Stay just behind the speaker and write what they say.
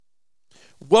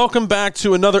Welcome back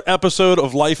to another episode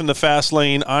of Life in the Fast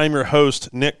Lane. I'm your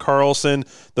host, Nick Carlson,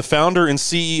 the founder and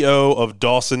CEO of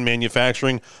Dawson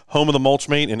Manufacturing, home of the mulch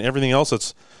mate and everything else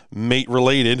that's mate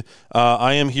related.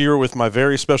 I am here with my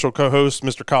very special co-host,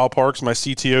 Mr. Kyle Parks, my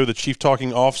CTO, the Chief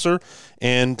Talking Officer,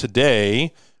 and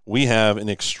today we have an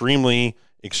extremely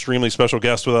special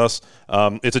guest with us.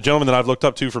 It's a gentleman that I've looked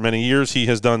up to for many years. He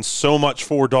has done so much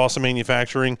for Dawson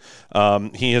Manufacturing.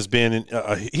 He has been,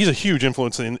 he's a huge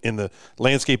influence in the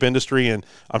landscape industry and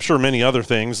I'm sure many other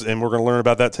things, and we're going to learn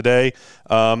about that today.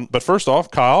 But first off,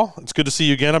 Kyle, it's good to see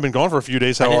you again. I've been gone for a few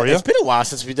days. How are you? It's been a while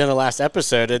since we've done the last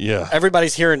episode.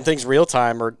 Everybody's hearing things real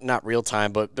time, or not real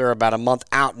time, but they're about a month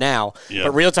out now. Yeah.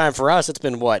 But real time for us, it's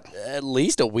been at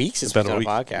least a week since we've done a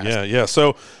podcast. Yeah.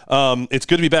 So it's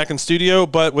good to be back in studio.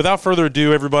 But without further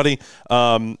ado, everybody,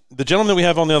 the gentleman that we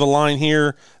have on the other line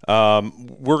here,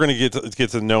 we're going to get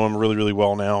to know him really, really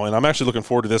well now, and I'm actually looking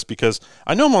forward to this because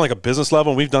I know him on like a business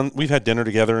level. And we've had dinner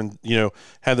together, and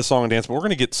had the song and dance. But we're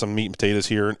going to get some meat and potatoes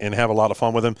here and have a lot of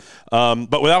fun with him.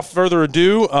 But without further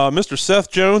ado, Mr.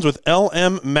 Seth Jones with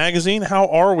LM Magazine. How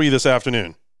are we this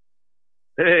afternoon?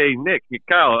 Hey, Nick,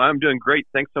 Kyle, I'm doing great.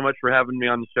 Thanks so much for having me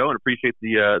on the show, and appreciate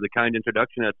the kind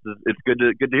introduction. It's good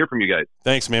to hear from you guys.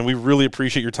 Thanks, man. We really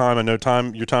appreciate your time. I know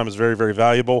your time is very, very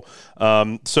valuable.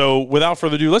 So without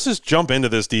further ado, let's just jump into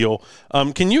this deal.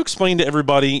 Can you explain to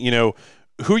everybody,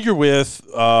 who you're with,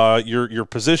 your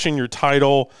position, your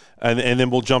title, and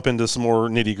then we'll jump into some more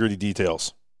nitty-gritty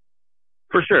details.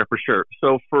 For sure.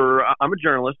 So I'm a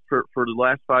journalist. For the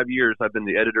last 5 years, I've been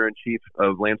the editor-in-chief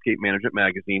of Landscape Management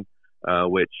Magazine,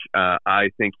 which I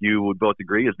think you would both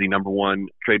agree is the number one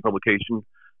trade publication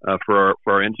for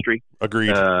our industry.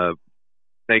 Agreed.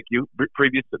 Thank you.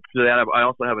 Previous to that, I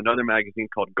also have another magazine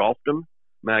called Golfdom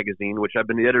Magazine, which I've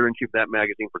been the editor-in-chief of that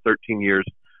magazine for 13 years.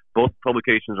 Both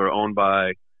publications are owned by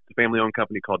a family-owned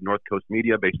company called North Coast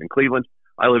Media, based in Cleveland.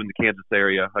 I live in the Kansas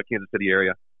City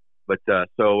area. But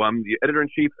so I'm the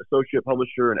editor-in-chief, associate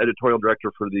publisher, and editorial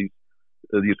director for these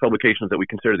publications that we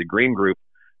consider the Green Group.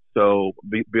 So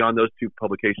beyond those two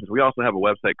publications, we also have a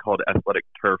website called Athletic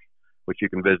Turf, which you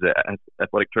can visit at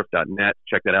athleticturf.net.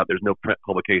 Check that out. There's no print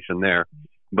publication there.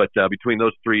 But between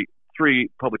those three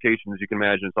publications, you can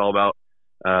imagine it's all about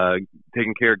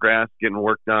taking care of grass, getting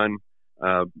work done,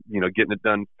 getting it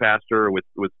done faster with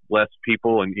less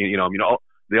people. And, they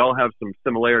all have some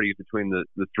similarities between the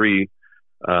three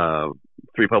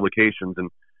publications. And,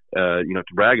 to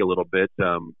brag a little bit,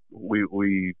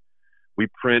 we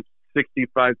print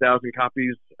 65,000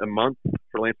 copies a month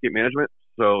for landscape management.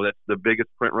 So that's the biggest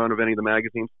print run of any of the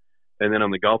magazines. And then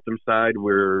on the Golfdom side,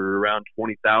 we're around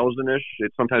 20,000-ish.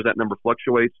 Sometimes that number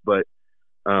fluctuates, but,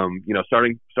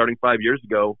 starting 5 years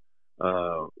ago,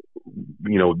 the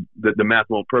math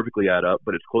won't perfectly add up,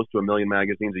 but it's close to 1 million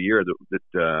magazines a year that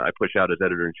I push out as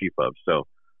editor-in-chief of. So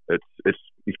it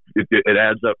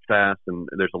adds up fast, and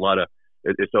there's a lot of,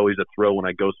 it's always a thrill when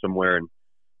I go somewhere and,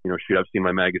 I've seen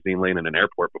my magazine laying in an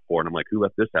airport before, and I'm like, who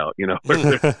left this out? Because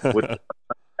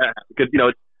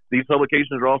these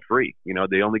publications are all free.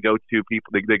 They only go to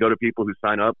people. They go to people who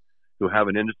sign up, who have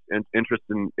an interest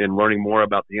in learning more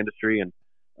about the industry, and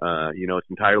it's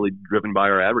entirely driven by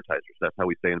our advertisers. That's how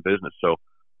we stay in business. So,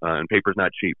 and paper's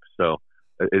not cheap. So,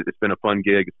 it's been a fun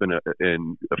gig. It's been a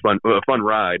fun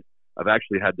ride. I've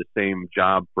actually had the same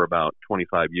job for about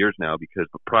 25 years now, because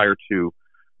prior to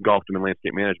Golfdom and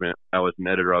Landscape Management, I was an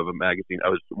editor of a magazine. I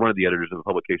was one of the editors of a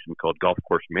publication called Golf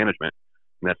Course Management,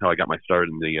 and that's how I got my start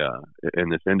in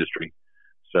this industry.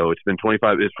 So it's been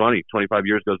 25. It's funny. 25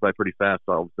 years goes by pretty fast.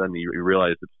 All of a sudden, you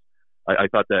realize I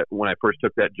thought that when I first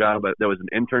took that job, that was an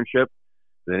internship.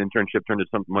 The internship turned into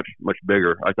something much, much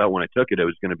bigger. I thought when I took it, it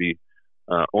was going to be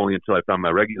only until I found my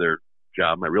regular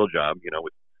job, my real job,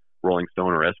 with Rolling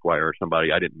Stone or Esquire or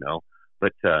somebody I didn't know.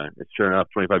 But it's sure enough,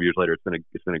 25 years later, it's been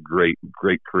a great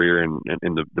career, and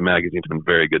the magazine's been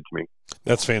very good to me.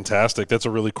 That's fantastic. That's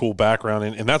a really cool background,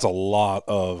 and that's a lot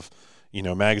of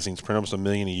magazines print almost 1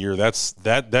 million a year. That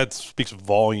speaks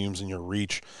volumes in your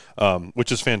reach,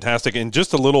 which is fantastic. And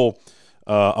just a little,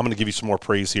 I'm going to give you some more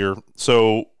praise here.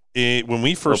 So when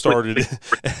we first started,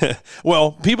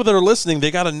 well, people that are listening,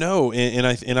 they got to know,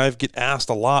 and I've get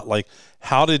asked a lot, like,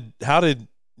 how did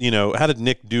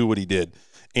Nick do what he did?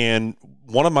 And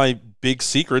one of my big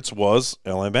secrets was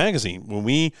LM Magazine. When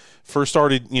we first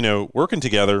started, working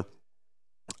together,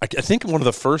 I think one of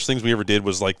the first things we ever did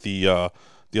was like the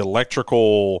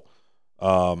electrical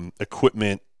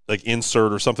equipment, like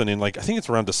insert or something in, like, I think it's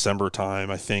around December time,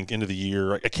 I think, end of the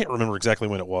year. I can't remember exactly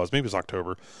when it was. Maybe it was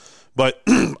October. But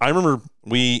I remember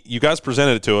you guys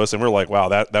presented it to us, and we're like, wow,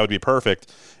 that would be perfect.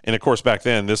 And of course, back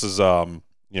then, this is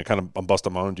kind of I'm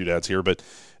busting my own doodads here, but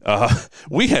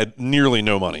we had nearly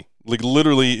no money. Like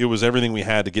literally, it was everything we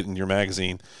had to get into your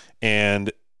magazine.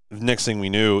 And the next thing we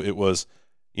knew, it was,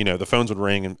 the phones would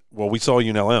ring and, well, we saw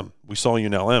you in LM. We saw you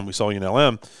in LM. We saw you in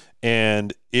LM.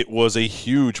 And it was a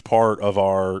huge part of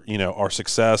our, our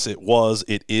success. It was,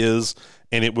 it is,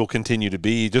 and it will continue to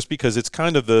be, just because it's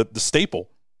kind of the staple,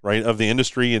 right, of the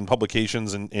industry and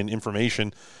publications and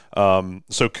information.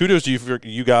 So kudos to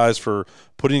you guys for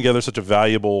putting together such a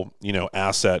valuable,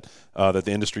 asset that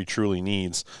the industry truly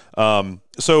needs.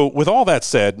 So with all that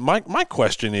said, my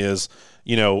question is,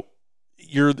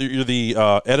 you're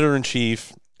the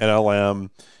editor-in-chief at LM.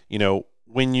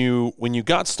 When you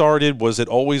got started, was it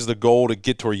always the goal to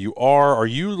get to where you are? Are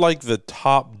you like the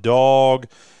top dog?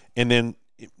 And then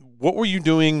what were you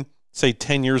doing, say,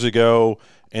 10 years ago,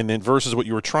 and then versus what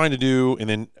you were trying to do? And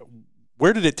then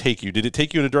where did it take you? Did it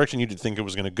take you in a direction you didn't think it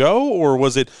was going to go? Or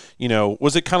was it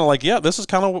kind of like, yeah, this is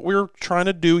kind of what we're trying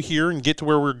to do here and get to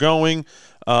where we're going?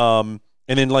 And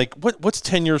then like, what's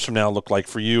 10 years from now look like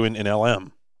for you in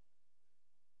LM?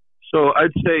 So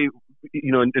I'd say,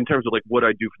 in terms of like what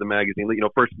I do for the magazine,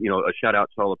 first, a shout out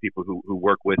to all the people who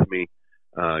work with me.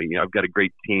 I've got a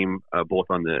great team, both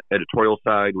on the editorial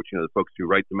side, which, the folks who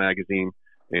write the magazine,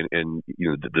 and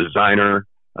the designer,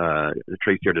 the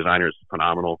Tracy, our designer, is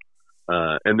phenomenal.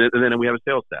 And then we have a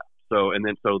sales staff. So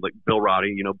like Bill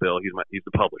Roddy, Bill, he's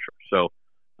the publisher. So,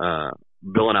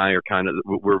 Bill and I are kind of,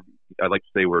 I'd like to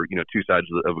say we're, two sides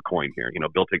of a coin here.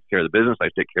 Bill takes care of the business. I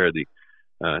take care of the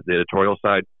editorial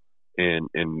side. And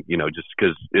just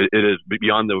because it is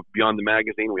beyond the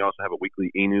magazine, we also have a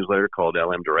weekly e-newsletter called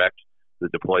LM Direct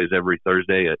that deploys every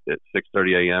Thursday at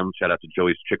 6:30 a.m. Shout out to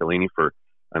Joey Ciccolini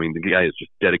the guy is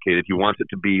just dedicated. He wants it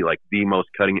to be like the most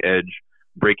cutting edge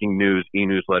breaking news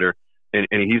e-newsletter, and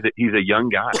he's a young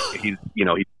guy.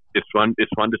 It's fun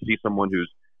to see someone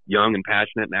who's young and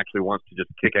passionate and actually wants to just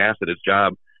kick ass at his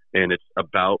job, and it's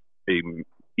about a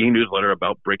e-newsletter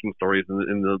about breaking stories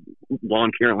in the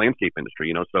lawn care and landscape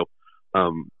industry, so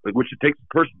which it takes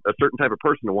a certain type of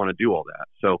person to want to do all that.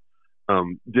 So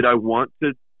did I want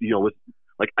to,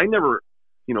 I never,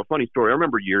 funny story. I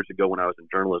remember years ago when I was in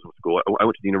journalism school, I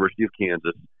went to the University of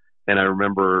Kansas, and I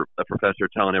remember a professor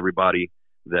telling everybody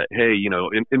that, hey,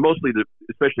 and mostly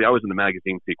especially I was in the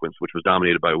magazine sequence, which was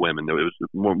dominated by women. It was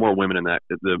more women in that,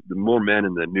 the more men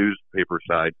in the newspaper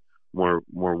side, more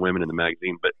women in the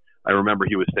magazine. But I remember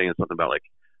he was saying something about like,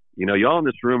 y'all in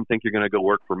this room think you're going to go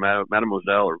work for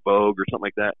Mademoiselle or Vogue or something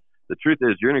like that. The truth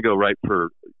is you're going to go write for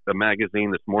a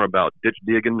magazine that's more about ditch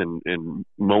digging and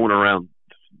mowing around,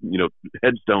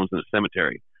 headstones in a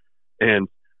cemetery. And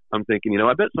I'm thinking,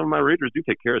 I bet some of my readers do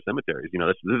take care of cemeteries.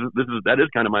 That is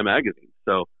kind of my magazine.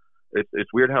 So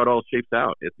it's weird how it all shapes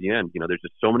out at the end. There's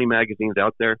just so many magazines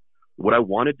out there. What I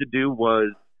wanted to do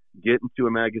was get into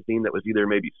a magazine that was either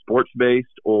maybe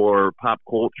sports-based or pop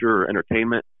culture or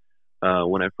entertainment.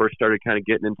 When I first started kind of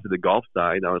getting into the golf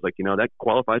side, I was like, that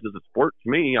qualifies as a sport to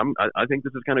me. I think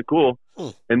this is kind of cool.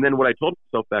 And then what I told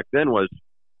myself back then was,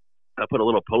 I put a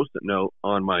little Post-it note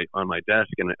on my desk,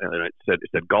 and it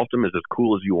said, "Golfdom is as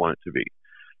cool as you want it to be."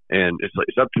 And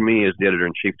it's up to me as the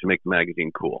editor-in-chief to make the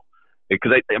magazine cool.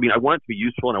 Because I want it to be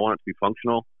useful and I want it to be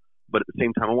functional. But at the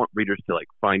same time, I want readers to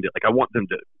find it. I want them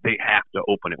they have to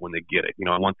open it when they get it.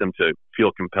 I want them to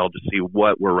feel compelled to see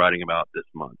what we're writing about this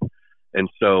month. And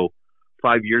so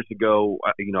 5 years ago,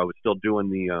 I was still doing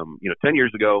 10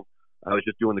 years ago, I was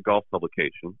just doing the golf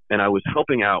publication, and I was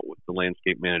helping out with the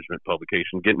landscape management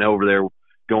publication, getting over there,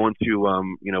 going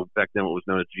to, back then what was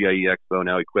known as GIE Expo,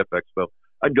 now Equip Expo.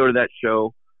 I'd go to that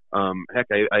show. Heck,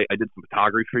 I did some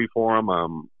photography for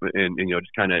them, and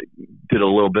just kind of did a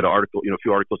little bit of a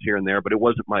few articles here and there, but it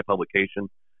wasn't my publication.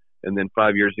 And then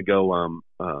 5 years ago,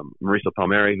 Marisa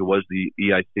Palmieri, who was the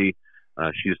EIC,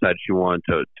 she decided she wanted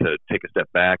to take a step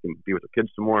back and be with her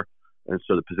kids some more. And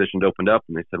so the position opened up,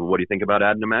 and they said, "Well, what do you think about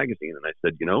adding a magazine?" And I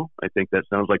said, I think that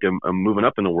sounds like I'm moving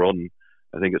up in the world, and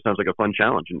I think it sounds like a fun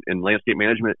challenge. And landscape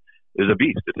management is a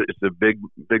beast. It's a big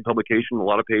publication, a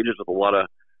lot of pages with a lot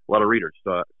of readers.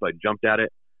 So I jumped at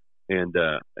it, and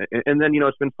then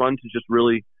it's been fun to just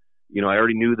really, I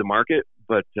already knew the market,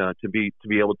 but to be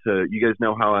able to, you guys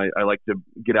know how I like to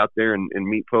get out there and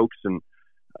meet folks, and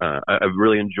I've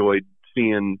really enjoyed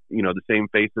seeing the same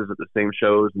faces at the same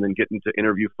shows, and then getting to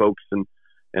interview folks, and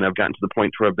I've gotten to the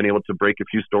point where I've been able to break a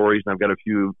few stories, and I've got a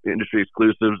few industry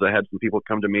exclusives. I had some people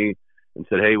come to me and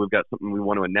said, "Hey, we've got something we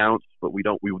want to announce, but we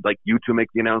would like you to make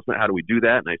the announcement. How do we do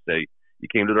that?" And I say, "You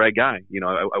came to the right guy.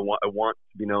 I want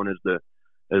to be known as the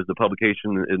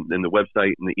publication and the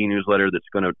website and the e-newsletter that's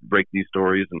going to break these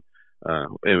stories."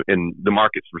 And the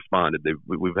market's responded.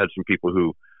 We've had some people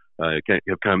who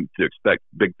have come to expect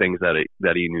big things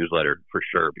that e-newsletter for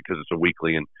sure, because it's a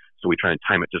weekly, and so we try and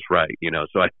time it just right,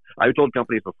 So I've told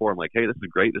companies before, I'm like, hey, this is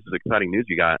great, this is exciting news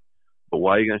you got, but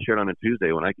why are you going to share it on a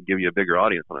Tuesday when I could give you a bigger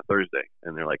audience on a Thursday?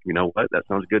 And they're like, you know what, that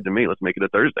sounds good to me. Let's make it a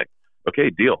Thursday. Okay,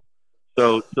 deal.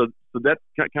 So that's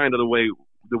kind of the way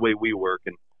we work.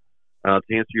 And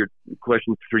to answer your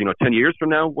question, for 10 years from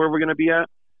now, where we're going to be at,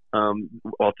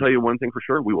 I'll tell you one thing for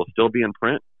sure: we will still be in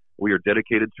print. We are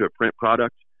dedicated to a print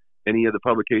product. Any of the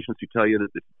publications who tell you that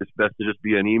it's best to just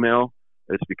be an email,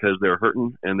 it's because they're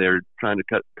hurting and they're trying to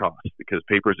cut costs, because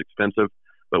paper is expensive.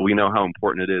 But we know how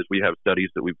important it is. We have studies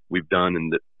that we've done,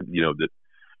 and that that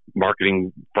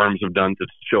marketing firms have done to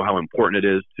show how important it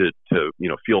is to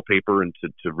feel paper and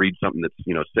to read something that's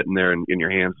sitting there in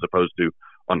your hands as opposed to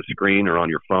on the screen or on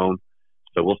your phone.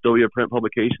 So we'll still be a print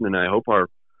publication, and I hope our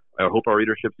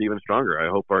readership's even stronger. I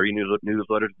hope our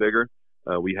newsletter's bigger.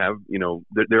 We have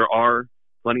there are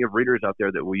plenty of readers out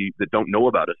there that don't know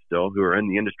about us still, who are in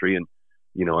the industry, and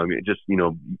just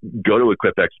go to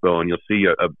Equip Expo and you'll see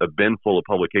a bin full of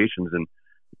publications, and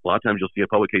a lot of times you'll see a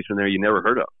publication there you never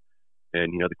heard of.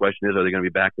 And, the question is, are they going to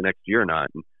be back the next year or not?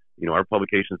 And, our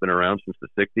publication's been around since the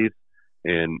 60s,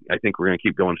 and I think we're going to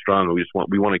keep going strong. We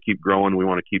want to keep growing. We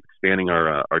want to keep expanding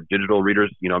our digital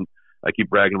readers. I keep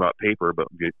bragging about paper, but,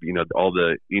 all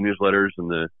the e-newsletters and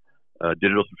the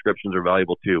digital subscriptions are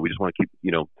valuable too. We just want to keep,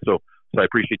 so I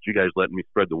appreciate you guys letting me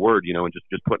spread the word, and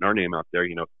just putting our name out there,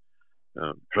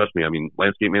 trust me,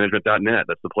 landscapemanagement.net,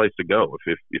 that's the place to go.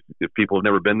 If people have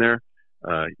never been there,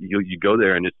 you go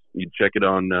there and you check it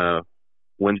on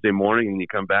Wednesday morning, and you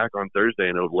come back on Thursday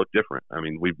and it'll look different.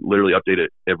 We literally update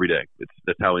it every day.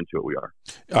 That's how into it we are.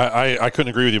 I couldn't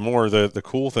agree with you more. The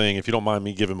cool thing, if you don't mind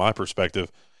me giving my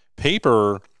perspective,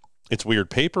 paper, it's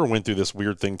weird. Paper went through this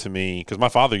weird thing to me because my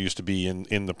father used to be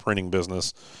in the printing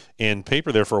business, and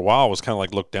paper there for a while was kind of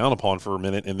like looked down upon for a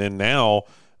minute. And then now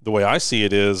the way I see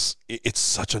it is it's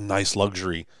such a nice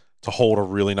luxury to hold a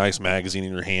really nice magazine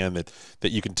in your hand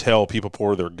that you can tell people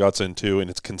pour their guts into, and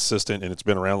it's consistent, and it's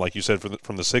been around, like you said,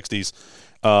 from the 60s.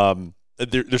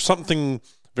 There's something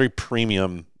very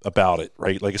premium about it,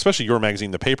 right? Like, especially your magazine,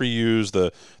 the paper you use,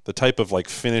 the type of like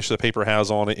finish the paper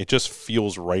has on it, it just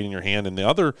feels right in your hand. And the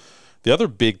other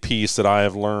big piece that I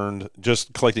have learned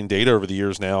just collecting data over the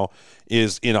years now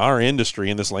is in our industry,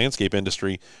 in this landscape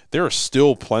industry, there are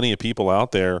still plenty of people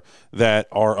out there that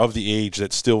are of the age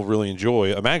that still really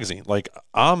enjoy a magazine. Like,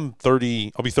 I'm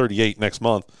 30, I'll be 38 next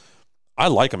month. I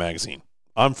like a magazine.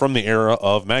 I'm from the era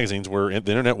of magazines where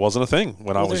the internet wasn't a thing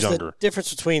when I was younger. The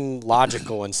difference between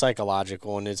logical and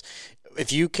psychological, and is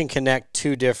if you can connect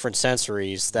two different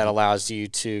sensories, that allows you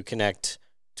to connect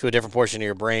to a different portion of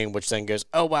your brain, which then goes,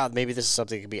 oh, wow, maybe this is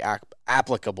something that can be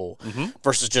applicable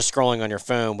versus just scrolling on your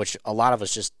phone, which a lot of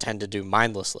us just tend to do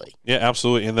mindlessly. Yeah,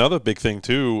 absolutely. And the other big thing,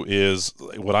 too, is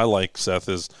what I like, Seth,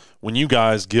 is when you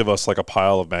guys give us like a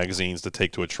pile of magazines to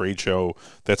take to a trade show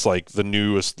that's like the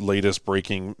newest, latest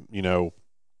breaking,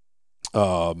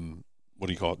 what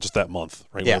do you call it? Just that month,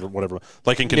 right? Yeah. Whatever.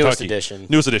 Like in Kentucky.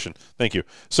 Newest edition. Thank you.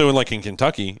 So in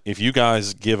Kentucky, if you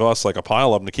guys give us like a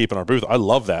pile of them to keep in our booth, I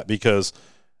love that because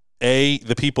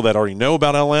the people that already know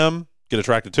about LM get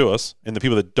attracted to us, and the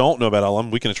people that don't know about LM,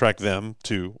 we can attract them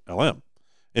to LM.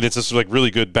 And it's this like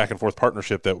really good back and forth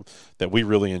partnership that we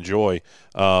really enjoy.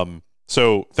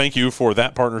 So thank you for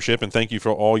that partnership, and thank you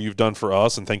for all you've done for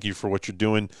us, and thank you for what you're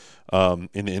doing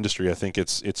in the industry. I think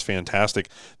it's fantastic.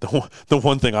 The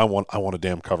one thing I want a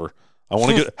damn cover. I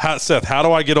want to get Seth. How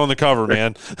do I get on the cover,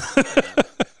 man?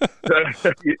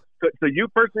 So you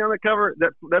personally on the cover,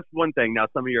 that's one thing. Now,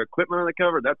 some of your equipment on the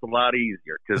cover, that's a lot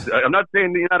easier. Because I'm not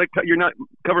saying you're not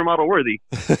cover model worthy.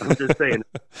 I'm just saying.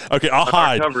 Okay, I'll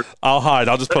hide.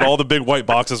 I'll just put all the big white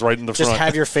boxes right in the front. Just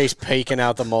have your face peeking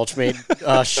out the mulch made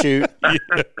chute.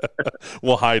 Yeah.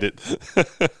 We'll hide it.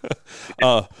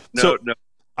 No.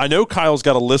 I know Kyle's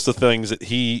got a list of things that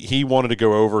he wanted to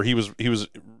go over. He was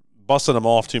busting them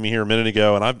off to me here a minute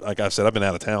ago, and like I said, I've been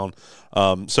out of town.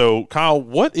 So, Kyle,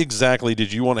 what exactly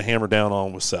did you want to hammer down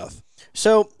on with Seth?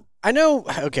 So, I know,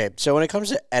 okay, so when it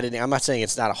comes to editing, I'm not saying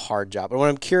it's not a hard job, but what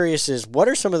I'm curious is, what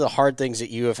are some of the hard things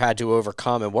that you have had to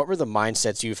overcome, and what were the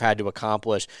mindsets you've had to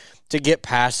accomplish to get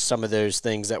past some of those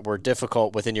things that were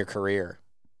difficult within your career?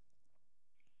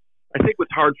 I think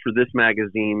what's hard for this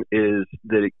magazine is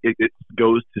that it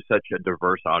goes to such a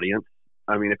diverse audience.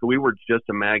 I mean, if we were just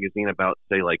a magazine about,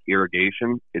 say, like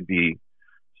irrigation, it'd be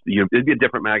a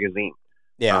different magazine.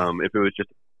 Yeah. If it was just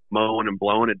mowing and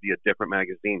blowing, it'd be a different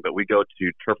magazine. But we go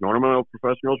to turf and ornamental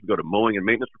professionals, we go to mowing and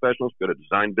maintenance professionals, we go to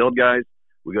design build guys,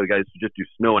 we go to guys who just do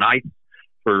snow and ice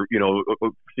for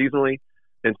seasonally.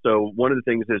 And so one of the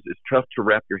things is it's tough to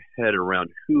wrap your head around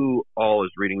who all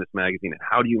is reading this magazine and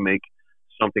how do you make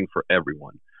something for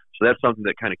everyone. So that's something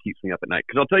that kind of keeps me up at night.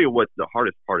 Because I'll tell you what the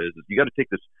hardest part is you got to take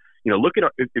this, look at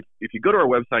if you go to our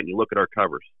website and you look at our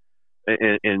covers,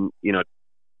 and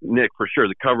Nick, for sure,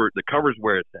 the cover's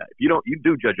where it's at. If you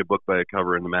do judge a book by a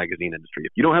cover in the magazine industry.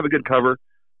 If you don't have a good cover,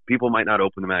 people might not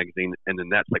open the magazine, and then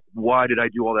that's like, why did I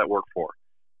do all that work for?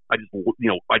 I just,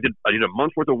 I did a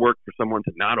month's worth of work for someone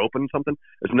to not open something.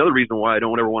 It's another reason why I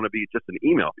don't ever want to be just an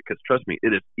email, because trust me,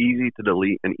 it is easy to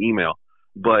delete an email.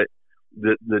 But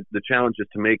the challenge is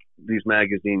to make these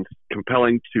magazines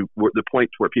compelling to the point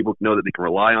to where people know that they can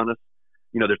rely on us.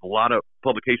 There's a lot of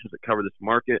publications that cover this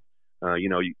market.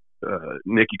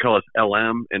 Nick, you call us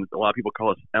LM, and a lot of people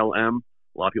call us LM.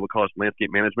 A lot of people call us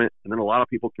landscape management, and then a lot of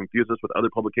people confuse us with other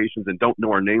publications and don't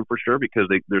know our name for sure because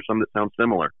there's some that sound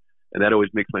similar. And that always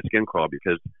makes my skin crawl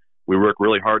because we work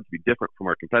really hard to be different from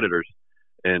our competitors.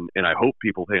 And I hope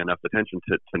people pay enough attention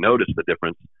to notice the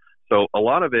difference. So a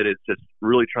lot of it is just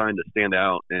really trying to stand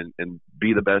out and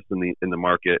be the best in the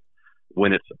market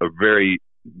when it's a very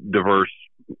diverse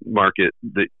market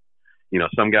that,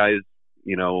 some guys,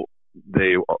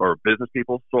 they are business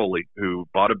people solely who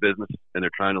bought a business and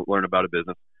they're trying to learn about a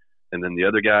business. And then the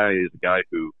other guy is a guy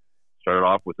who started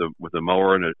off with a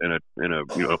mower and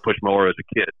a push mower as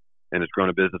a kid and has grown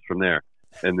a business from there.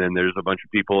 And then there's a bunch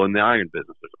of people in the iron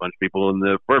business. There's a bunch of people in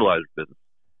the fertilizer business.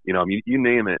 You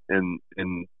name it. And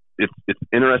it's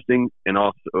interesting and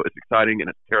also it's exciting and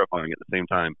it's terrifying at the same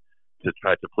time to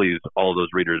try to please all of those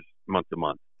readers month to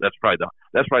month. That's probably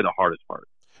the hardest part.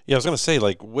 Yeah, I was going to say,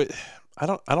 I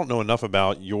don't know enough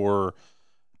about your,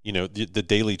 the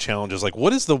daily challenges. Like,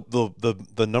 what is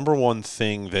the number one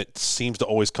thing that seems to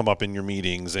always come up in your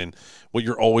meetings and what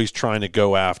you're always trying to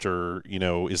go after?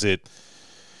 Is it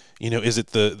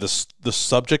the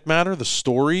subject matter, the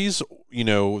stories,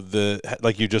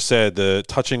 like you just said, the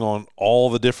touching on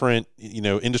all the different,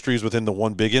 industries within the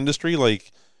one big industry?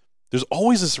 Like, there's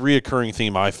always this reoccurring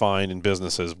theme I find in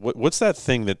businesses. What's that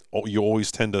thing that you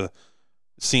always tend to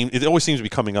it always seems to be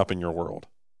coming up in your world?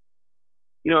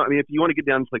 If you want to get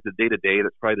down to like the day to day,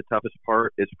 that's probably the toughest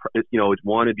part. It's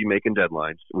one, it'd be making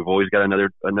deadlines. We've always got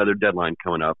another deadline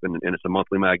coming up, and it's a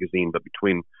monthly magazine. But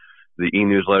between the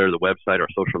e-newsletter, the website, our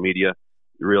social media,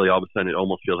 really all of a sudden it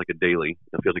almost feels like a daily.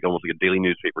 It feels like almost like a daily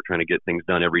newspaper trying to get things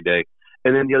done every day.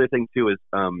 And then the other thing too is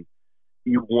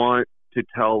you want to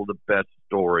tell the best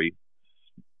story.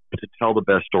 To tell the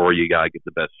best story, you gotta get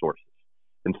the best sources.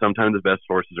 And sometimes the best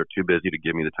sources are too busy to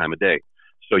give me the time of day.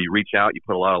 So you reach out, you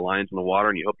put a lot of lines in the water,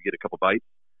 and you hope you get a couple bites.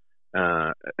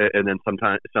 And then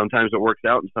sometimes it works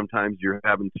out, and sometimes you're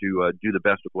having to do the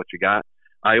best with what you got.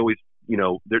 I always,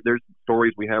 there's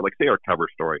stories we have, like say our cover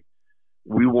story.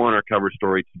 We want our cover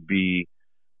story to be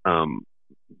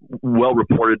well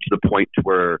reported to the point to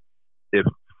where if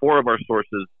 4 of our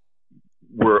sources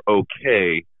were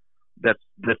okay, that's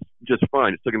just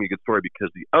fine. It's still going to be a good story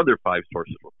because the other 5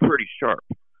 sources were pretty sharp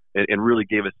and really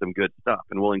gave us some good stuff.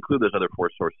 And we'll include those other 4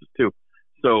 sources too.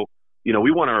 So,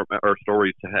 we want our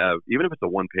stories to have, even if it's a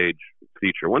one-page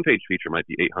feature might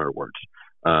be 800 words,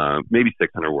 maybe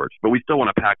 600 words, but we still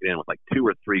want to pack it in with like 2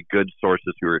 or 3 good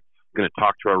sources who are going to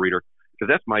talk to our reader,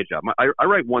 because that's my job. I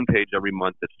write one page every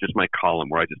month. That's just my column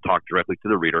where I just talk directly to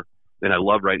the reader. And I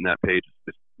love writing that page.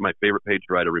 It's my favorite page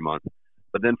to write every month.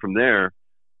 But then from there,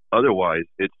 otherwise,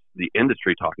 it's the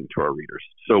industry talking to our readers.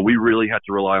 So we really have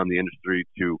to rely on the industry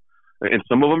and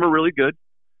some of them are really good.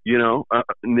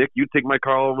 Nick, you take my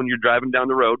call when you're driving down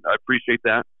the road. I appreciate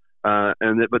that.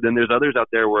 But then there's others out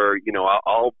there where,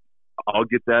 I'll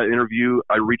get that interview.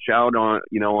 I reach out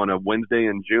on a Wednesday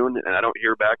in June, and I don't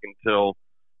hear back until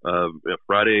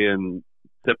Friday in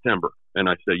September. And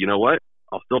I say, you know what?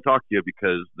 I'll still talk to you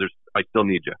because I still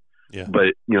need you. Yeah.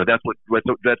 But that's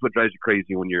what drives you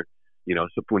crazy when you're,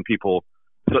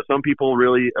 some people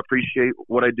really appreciate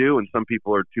what I do, and some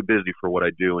people are too busy for what I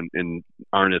do and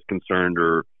aren't as concerned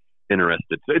or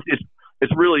interested. So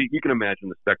it's really, you can imagine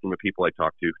the spectrum of people I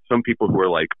talk to. Some people who are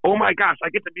like, oh my gosh, I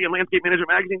get to be in Landscape Management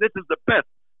Magazine. This is the best.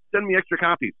 Send me extra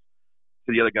copies.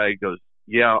 So the other guy goes,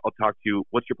 yeah, I'll talk to you.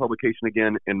 What's your publication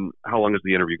again? And how long is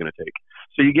the interview going to take?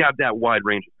 So you got that wide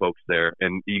range of folks there,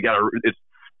 and you got to,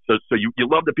 so you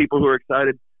love the people who are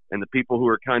excited and the people who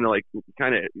are kind of,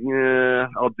 yeah,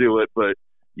 I'll do it, but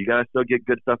you got to still get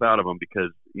good stuff out of them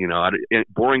because,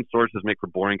 boring sources make for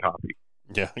boring copy.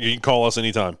 Yeah, you can call us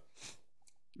anytime.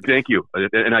 Thank you.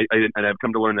 And I've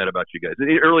come to learn that about you guys. And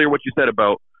earlier, what you said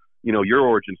about, your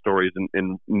origin stories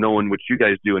and knowing what you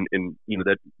guys do. And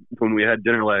that when we had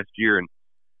dinner last year and,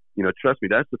 trust me,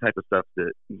 that's the type of stuff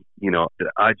that,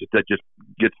 that just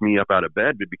gets me up out of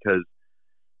bed because,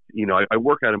 I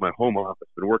work out of my home office.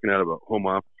 Been working out of a home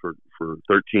office for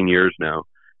 13 years now,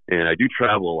 and I do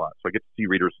travel a lot, so I get to see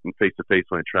readers face to face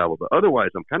when I travel. But otherwise,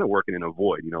 I'm kind of working in a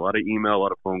void. A lot of email, a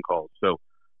lot of phone calls. So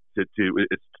it's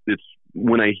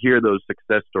when I hear those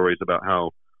success stories about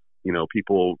how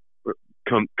people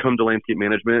come to landscape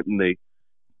management and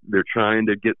they're trying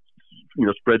to get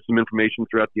spread some information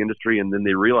throughout the industry, and then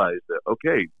they realize that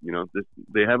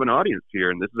they have an audience here,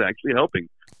 and this is actually helping.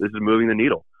 This is moving the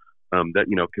needle.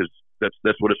 Because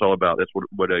that's what it's all about. That's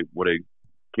what I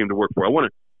came to work for.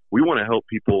 We want to help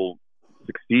people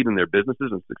succeed in their businesses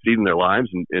and succeed in their lives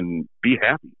and be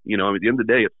happy. At the end of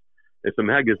the day, it's a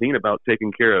magazine about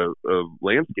taking care of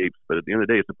landscapes, but at the end of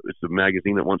the day, it's a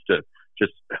magazine that wants to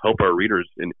just help our readers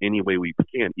in any way we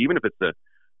can, even if it's a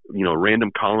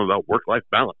random column about work-life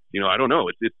balance. I don't know.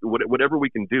 It's whatever we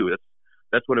can do.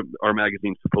 That's what our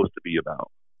magazine's supposed to be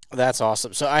about. That's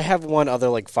awesome. So I have one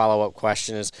other follow-up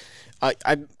question is,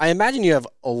 I imagine you have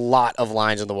a lot of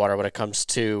lines in the water when it comes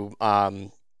to,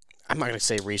 I'm not going to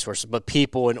say resources, but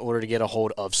people in order to get a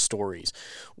hold of stories.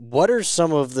 What are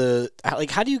some of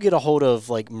how do you get a hold of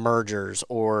mergers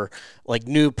or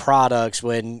new products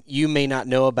when you may not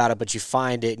know about it, but you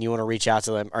find it and you want to reach out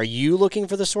to them? Are you looking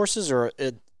for the sources, or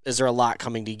is there a lot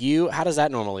coming to you? How does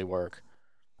that normally work?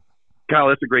 Kyle,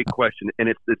 that's a great question, and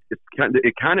it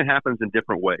kind of happens in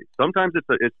different ways. Sometimes it's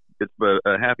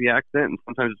a happy accident, and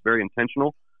sometimes it's very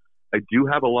intentional. I do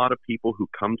have a lot of people who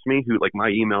come to me who my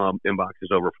email inbox is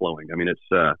overflowing. I mean,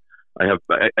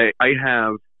 I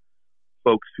have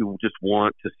folks who just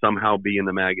want to somehow be in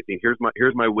the magazine. Here's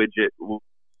my widget.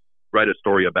 Write a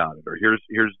story about it, or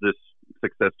here's this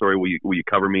success story. Will you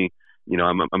cover me?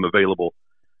 I'm available.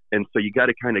 And so you got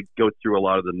to kind of go through a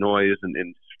lot of the noise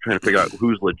and trying to figure out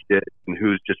who's legit and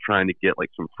who's just trying to get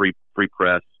some free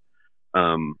press.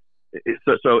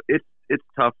 So it's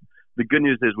tough. The good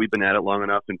news is we've been at it long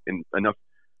enough, and enough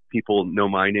people know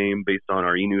my name based on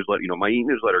our e-newsletter. My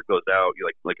e-newsletter goes out.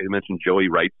 Like I mentioned, Joey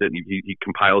writes it and he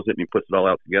compiles it and he puts it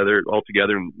all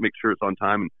together and makes sure it's on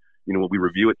time. And we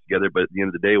review it together. But at the end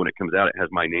of the day, when it comes out, it has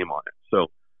my name on it. So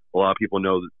a lot of people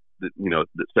know that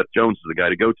Seth Jones is the guy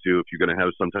to go to if you're going to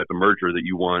have some type of merger that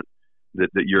you want, that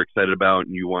you're excited about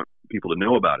and you want people to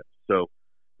know about it. So,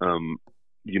 and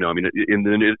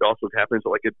then it also happens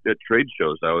at trade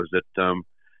shows. I was at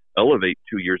Elevate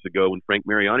 2 years ago when Frank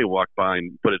Mariani walked by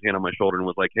and put his hand on my shoulder and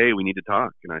was like, "Hey, we need to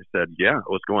talk." And I said, "Yeah,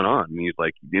 what's going on?" And he's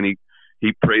like,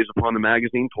 he praised upon the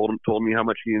magazine, told me how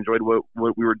much he enjoyed what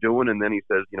we were doing, and then he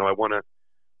says, I want to,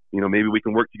 maybe we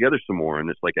can work together some more. And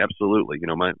it's like, absolutely.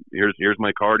 Here's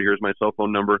my card, here's my cell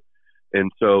phone number. And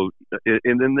so,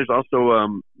 and then there's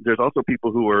also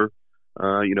people who are,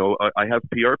 I have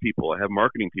PR people, I have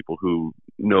marketing people who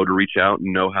know to reach out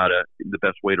and know the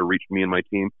best way to reach me and my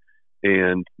team.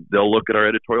 And they'll look at our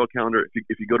editorial calendar.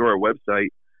 If you go to our website,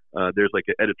 there's an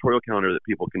editorial calendar that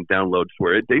people can download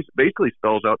where it basically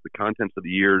spells out the contents of the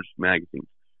year's magazines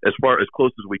as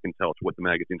close as we can tell to what the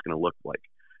magazine's going to look like.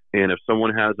 And if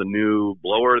someone has a new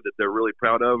blower that they're really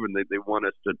proud of and they want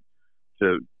us to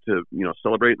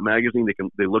celebrate the magazine,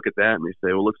 they look at that and they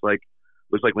say, well, looks like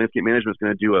landscape management is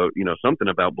going to do something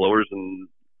about blowers in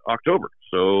October.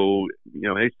 So,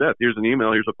 hey Seth, here's an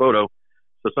email, here's a photo.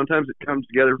 So sometimes it comes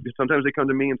together. Sometimes they come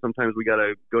to me, and sometimes we got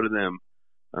to go to them.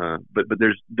 But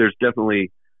there's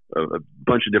definitely a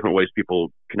bunch of different ways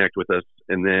people connect with us,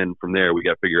 and then from there we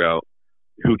got to figure out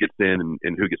who gets in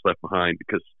and who gets left behind.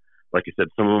 Because, like I said,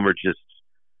 some of them are just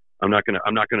I'm not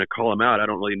gonna call them out. I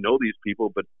don't really know these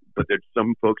people, but there's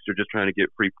some folks who are just trying to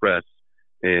get free press,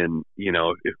 and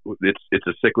it's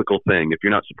a cyclical thing. If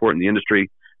you're not supporting the industry,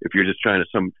 if you're just trying to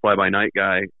some fly by night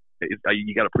guy,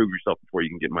 you got to prove yourself before you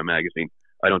can get in my magazine.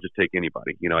 I don't just take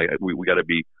anybody. We got to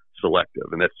be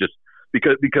selective, and that's just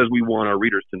because we want our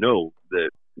readers to know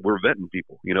that we're vetting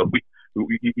people.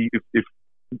 If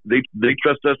they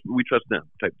trust us, we trust them,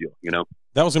 type deal.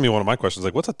 That was gonna be one of my questions.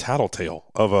 What's a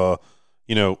tattletale of a,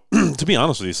 to be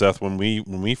honest with you, Seth, when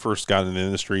we first got in the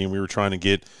industry and we were trying to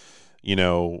get,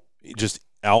 just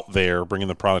out there bringing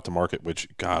the product to market, which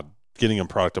God, getting a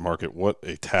product to market, what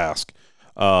a task.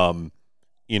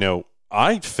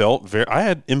 I felt I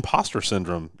had imposter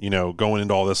syndrome, going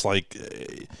into all this.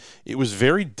 It was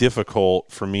very difficult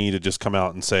for me to just come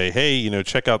out and say, hey,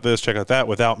 check out this, check out that,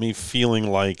 without me feeling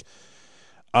like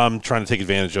I'm trying to take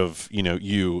advantage of,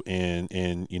 you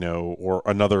and or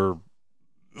another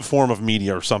form of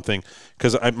media or something.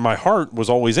 Because my heart was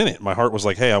always in it. My heart was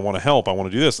like, hey, I want to help. I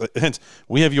want to do this. Hence,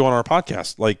 we have you on our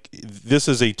podcast. This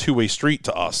is a two-way street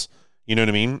to us. You know what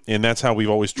I mean? And that's how we've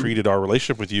always treated our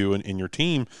relationship with you and your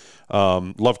team.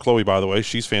 Love Chloe, by the way.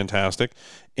 She's fantastic.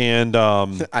 And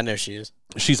I know she is.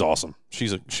 she's awesome.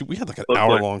 We had like an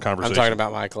hour-long conversation. I'm talking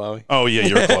about my Chloe. Oh, yeah,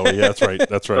 you're Chloe. Yeah, that's right.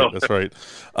 That's right. That's right.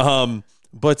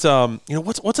 But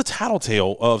what's a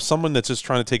tattletale of someone that's just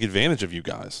trying to take advantage of you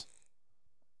guys?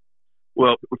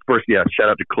 Well, first, yeah, shout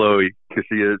out to Chloe because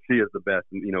she is the best.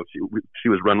 And she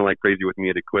was running like crazy with me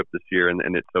at Equip this year,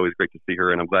 and it's always great to see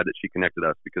her. And I'm glad that she connected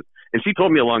us and she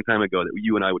told me a long time ago that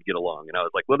you and I would get along, and I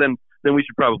was like, well, then we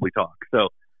should probably talk. So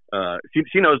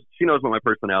she knows what my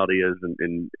personality is,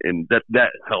 and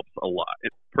that helps a lot.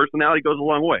 Personality goes a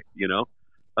long way,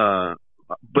 But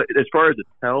as far as a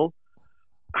tell,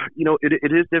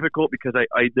 it is difficult because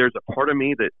I there's a part of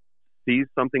me that sees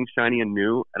something shiny and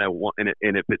new, and I want,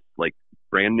 and if it's like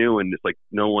brand new and it's like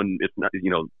it's not,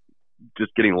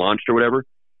 just getting launched or whatever.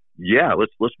 Yeah,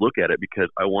 let's look at it because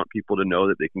I want people to know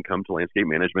that they can come to landscape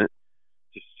management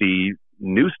to see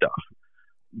new stuff.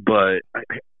 But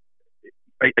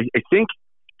I think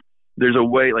there's a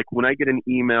way, like when I get an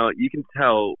email, you can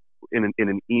tell in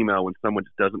an email when someone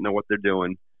just doesn't know what they're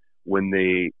doing, when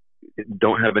they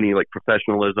don't have any like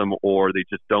professionalism, or they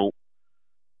just don't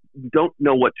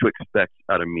know what to expect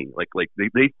out of me. Like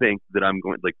they think that I'm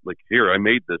going like here, I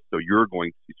made this, so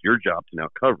it's your job to now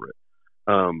cover it.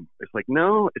 It's like,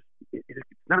 no, it's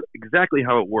not exactly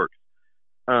how it works.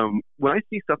 When I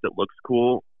see stuff that looks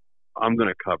cool, I'm going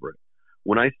to cover it.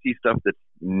 When I see stuff that's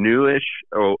newish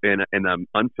and I'm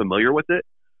unfamiliar with it,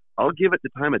 I'll give it the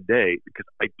time of day because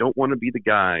I don't want to be the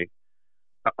guy.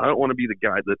 I don't want to be the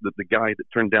guy that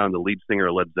turned down the lead singer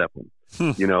of Led Zeppelin.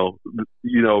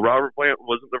 Robert Plant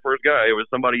wasn't the first guy; it was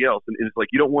somebody else. And it's like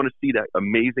you don't want to see that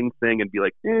amazing thing and be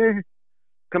like,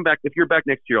 come back. If you're back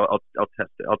next year, I'll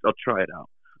test it. I'll try it out.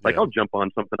 Like I'll jump on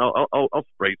something. I'll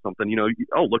spray something.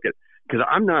 I'll look at because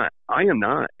I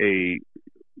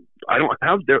don't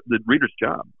have the reader's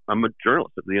job. I'm a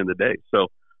journalist at the end of the day, so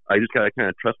I just gotta kind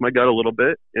of trust my gut a little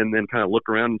bit, and then kind of look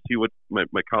around and see what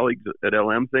my colleagues at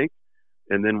LM think.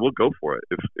 And then we'll go for it.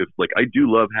 If like I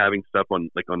do love having stuff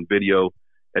on video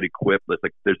at Equip. That's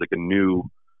like there's like a new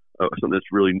something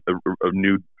that's really a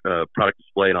new product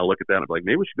display, and I'll look at that and I'm like,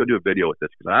 maybe we should go do a video with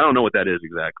this because I don't know what that is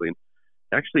exactly. And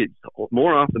actually,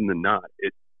 more often than not,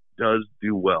 it does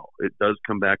do well. It does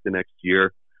come back the next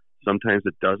year. Sometimes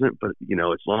it doesn't, but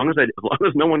as long as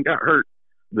no one got hurt,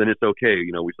 then it's okay.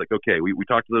 It's like okay, we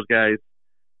talked to those guys.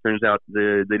 Turns out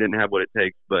they didn't have what it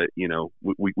takes, but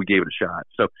we gave it a shot.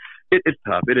 So it's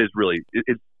tough. It is really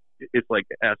it's like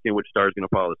asking which star is going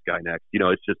to follow the sky next.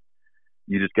 It's just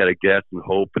you just got to guess and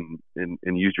hope and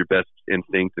use your best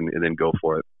instinct and then go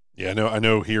for it. Yeah, I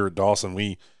know. Here at Dawson,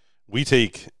 we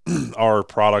take our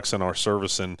products and our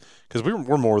service, and because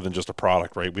we're more than just a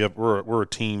product, right? We're a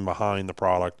team behind the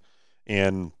product,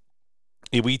 and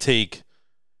we take.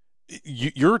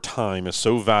 Your time is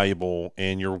so valuable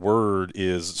and your word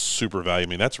is super valuable.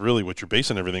 I mean, that's really what you're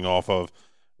basing everything off of.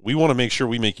 We want to make sure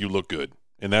we make you look good.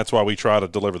 And that's why we try to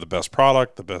deliver the best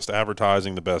product, the best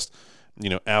advertising, the best,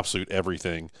 absolute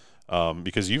everything.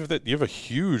 Because you have a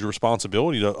huge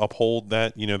responsibility to uphold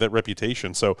that, that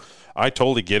reputation. So I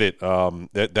totally get it.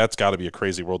 That's got to be a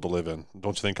crazy world to live in.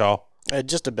 Don't you think, Kyle?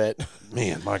 Just a bit.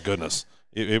 Man, my goodness.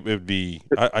 It would be,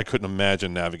 I couldn't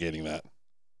imagine navigating that.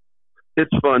 It's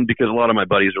fun because a lot of my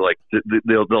buddies are like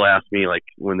they'll ask me like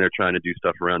when they're trying to do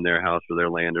stuff around their house or their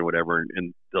land or whatever,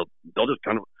 and they'll just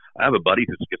kind of. I have a buddy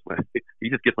who just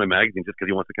gets my magazine just because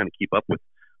he wants to kind of keep up with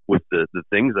the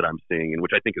things that I'm seeing, and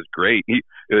which I think is great. It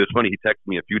was funny. He texted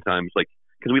me a few times like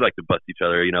because we like to bust each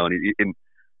other, and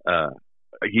I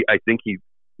think he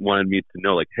wanted me to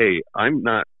know like, hey, I'm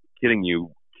not kidding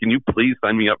you. Can you please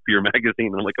sign me up for your magazine?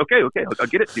 And I'm like, okay, I'll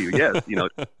get it to you. Yes,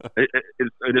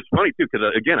 it's funny too because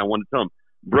again, I wanted to tell him,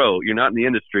 bro, you're not in the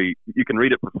industry. You can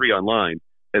read it for free online.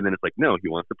 And then it's like, no, he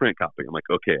wants the print copy. I'm like,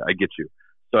 okay, I get you.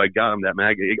 So I got him that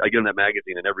I get him that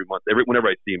magazine, and every month, whenever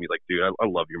I see him, he's like, dude, I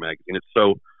love your magazine.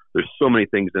 There's so many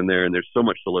things in there, and there's so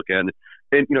much to look at.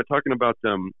 And talking about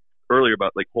earlier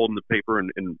about like holding the paper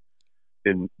and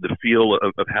the feel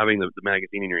of having the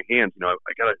magazine in your hands, I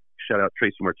gotta shout out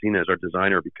Tracy Martinez, our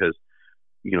designer, because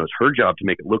it's her job to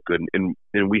make it look good. And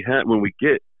we hire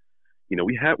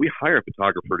a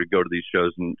photographer to go to these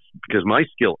shows, and because my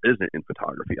skill isn't in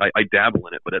photography, I dabble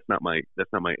in it, but that's not my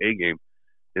A game.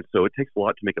 And so it takes a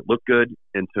lot to make it look good,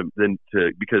 and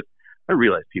because I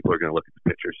realize people are going to look at the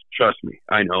pictures. Trust me,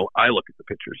 I know. I look at the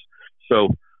pictures.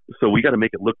 So we got to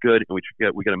make it look good, and we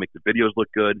got to make the videos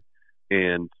look good,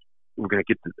 and we're going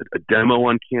to get a demo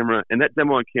on camera. And that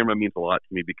demo on camera means a lot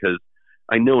to me because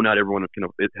I know not everyone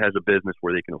has a business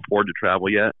where they can afford to travel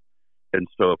yet. And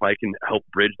so if I can help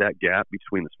bridge that gap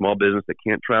between the small business that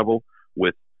can't travel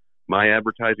with my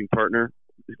advertising partner,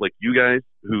 like you guys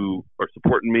who are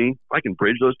supporting me, if I can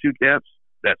bridge those two gaps,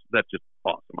 that's just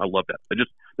awesome. I love that.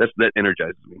 That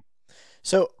energizes me.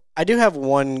 So I do have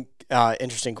one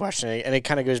interesting question, and it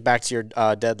kind of goes back to your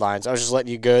deadlines. I was just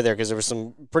letting you go there because there was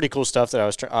some pretty cool stuff that I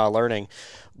was learning.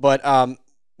 But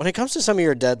when it comes to some of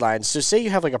your deadlines, so say you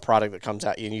have like a product that comes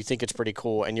at you and you think it's pretty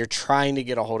cool and you're trying to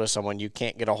get a hold of someone, you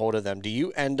can't get a hold of them. Do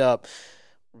you end up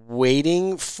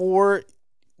waiting for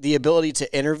the ability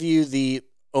to interview the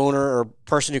owner or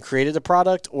person who created the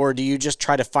product, or do you just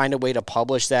try to find a way to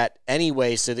publish that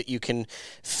anyway so that you can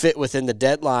fit within the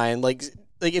deadline? Like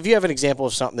if you have an example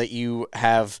of something that you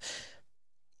have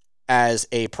as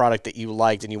a product that you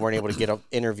liked and you weren't able to get an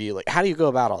interview, like how do you go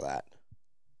about all that?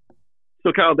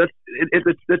 So Kyle, that's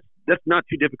not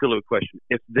too difficult of a question.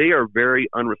 If they are very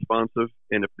unresponsive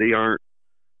and if they aren't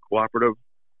cooperative,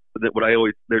 that what I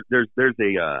always there's a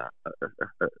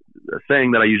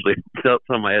saying that I usually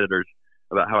tell my editors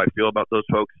about how I feel about those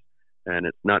folks, and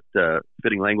it's not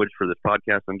fitting language for this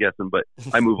podcast, I'm guessing, but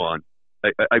I move on.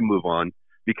 I move on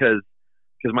because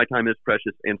my time is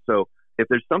precious, and so if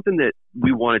there's something that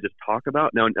we want to just talk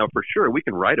about now for sure we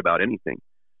can write about anything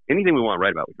we want to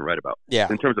write about, we can write about. Yeah.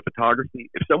 In terms of photography,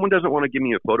 if someone doesn't want to give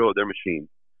me a photo of their machine,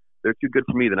 they're too good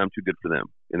for me, then I'm too good for them,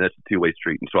 and that's a two-way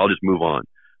street. And so I'll just move on.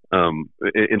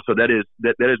 And so that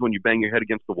is when you bang your head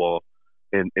against the wall.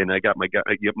 And I got my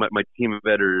team of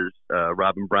editors,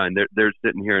 Rob and Brian. They're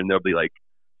sitting here and they'll be like,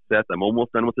 Seth, I'm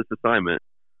almost done with this assignment.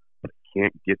 I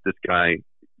can't get this guy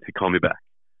to call me back.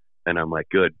 And I'm like,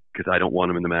 good, because I don't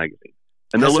want him in the magazine.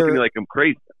 And they'll look at me like I'm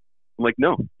crazy. I'm like,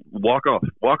 no, walk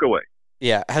away.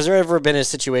 Yeah. Has there ever been a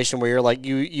situation where you're like,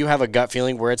 you have a gut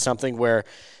feeling where it's something where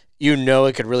you know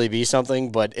it could really be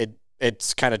something, but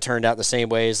it's kind of turned out the same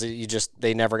way as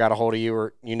they never got a hold of you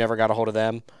or you never got a hold of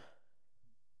them?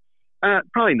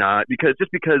 Probably not, because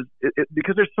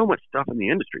there's so much stuff in the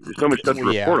industry. There's so much stuff to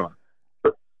report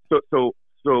on.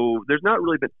 So there's not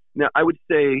really been. Now I would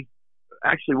say,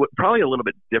 actually, what probably a little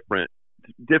bit different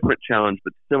challenge,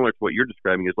 but similar to what you're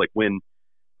describing is like when,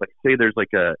 like say there's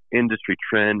like a industry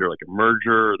trend or like a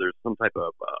merger, or there's some type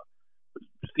of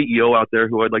CEO out there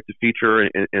who I'd like to feature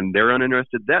and they're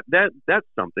uninterested. That's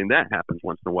something that happens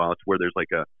once in a while. It's where there's like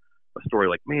a story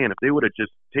like, man, if they would have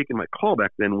just taken my call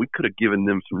back then, we could have given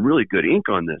them some really good ink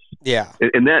on this. Yeah.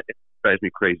 And that drives me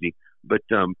crazy. But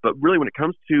really when it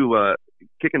comes to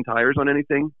kicking tires on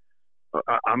anything,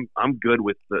 I'm good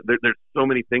with there's so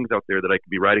many things out there that I could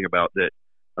be writing about that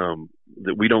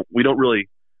we don't really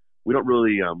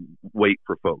wait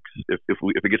for folks. If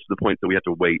it gets to the point that we have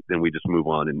to wait, then we just move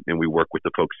on and we work with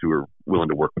the folks who are willing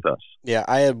to work with us. Yeah,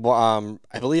 I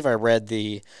believe I read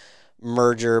the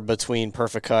merger between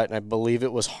Perfect Cut and I believe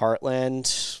it was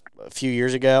Heartland a few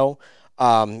years ago.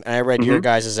 And I read your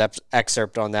guys'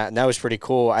 excerpt on that, and that was pretty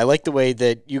cool. I like the way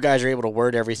that you guys are able to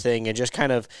word everything and just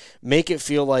kind of make it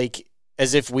feel like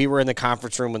as if we were in the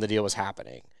conference room when the deal was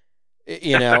happening.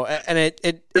 You know, and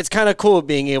it's kind of cool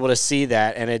being able to see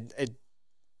that, and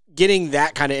getting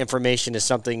that kind of information is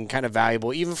something kind of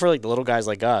valuable, even for like the little guys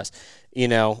like us. You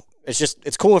know,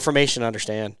 it's cool information to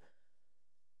understand.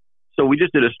 So we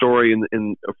just did a story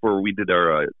we did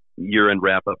our year-end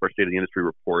wrap-up, our State of the Industry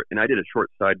report, and I did a short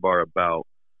sidebar about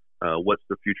what's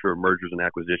the future of mergers and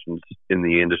acquisitions in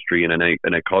the industry, and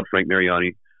I called Frank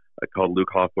Mariani, I called Luke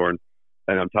Hawthorne,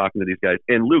 and I'm talking to these guys,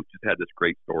 and Luke just had this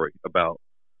great story about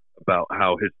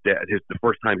how the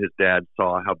first time his dad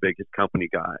saw how big his company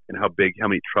got and how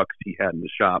many trucks he had in the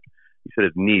shop. He said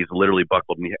his knees literally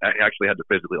buckled and he actually had to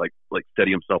physically like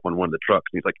steady himself on one of the trucks.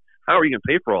 And he's like, how are you going to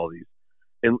pay for all these?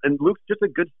 And Luke's just a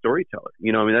good storyteller.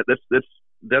 You know, I mean,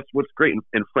 that's what's great.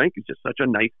 And Frank is just such a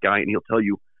nice guy and he'll tell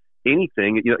you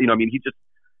anything. You know, I mean,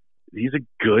 he's a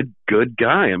good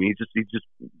guy. I mean, he's just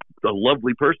a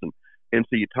lovely person. And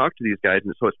so you talk to these guys,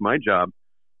 and so it's my job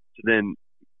to then,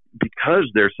 because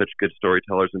they're such good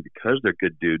storytellers and because they're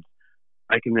good dudes,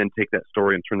 I can then take that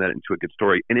story and turn that into a good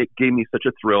story. And it gave me such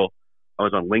a thrill. I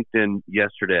was on LinkedIn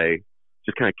yesterday,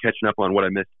 just kind of catching up on what I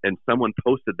missed, and someone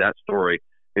posted that story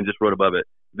and just wrote above it,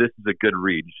 "This is a good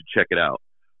read. You should check it out."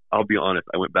 I'll be honest,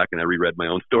 I went back and I reread my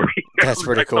own story. That's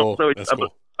pretty cool. That's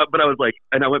cool. But I was like,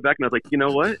 and I went back and I was like, you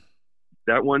know what?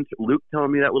 That one, Luke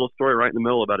telling me that little story right in the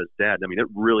middle about his dad, I mean, it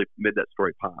really made that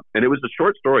story pop. And it was a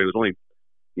short story. It was only,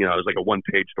 you know, it was like a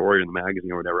one-page story in the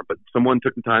magazine or whatever. But someone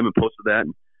took the time and posted that.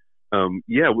 And,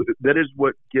 that is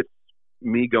what gets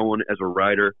me going as a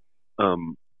writer.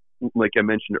 Like I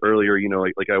mentioned earlier, you know,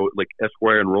 like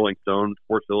Esquire and Rolling Stone,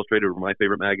 Sports Illustrated were my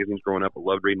favorite magazines growing up. I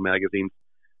loved reading magazines,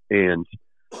 and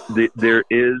there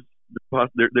is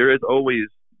always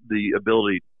the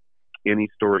ability, any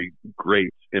story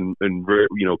great and very,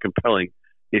 compelling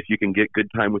if you can get good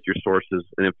time with your sources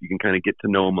and if you can kind of get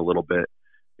to know them a little bit.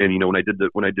 And when I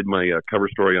did my cover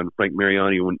story on Frank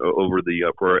Mariani over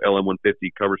for our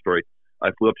LM150 cover story, I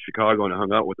flew up to Chicago and I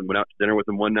hung out with him, went out to dinner with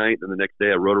him one night, and the next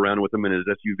day I rode around with him in his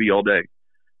SUV all day,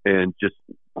 and just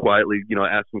quietly,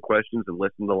 asked some questions and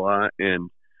listened a lot.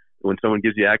 And when someone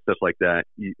gives you access like that,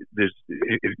 there's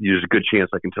a good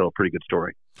chance I can tell a pretty good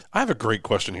story. I have a great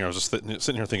question here. I was just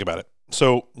sitting here thinking about it.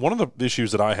 So one of the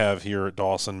issues that I have here at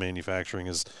Dawson Manufacturing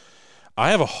is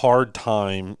I have a hard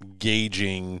time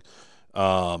gauging.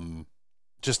 When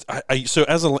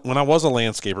I was a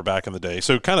landscaper back in the day,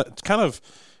 so kind of,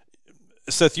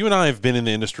 Seth, you and I have been in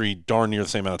the industry darn near the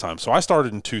same amount of time. So I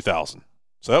started in 2000.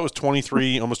 So that was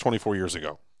 23, almost 24 years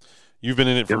ago. You've been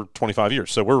in it for 25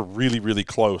 years. So we're really, really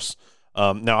close.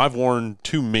 Now I've worn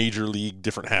two major league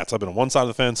different hats. I've been on one side of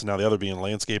the fence and now the other being a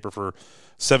landscaper for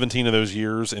 17 of those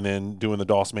years and then doing the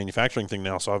Dawson Manufacturing thing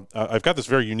now. So I've got this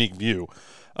very unique view.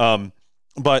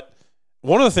 But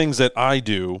one of the things that I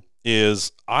do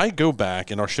is I go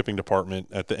back in our shipping department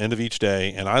at the end of each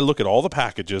day and I look at all the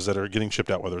packages that are getting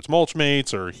shipped out, whether it's mulch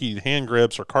mates or heated hand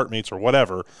grips or cart mates or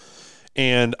whatever,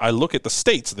 and I look at the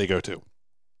states that they go to.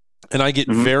 And I get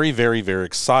very, very, very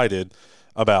excited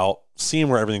about seeing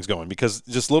where everything's going because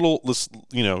this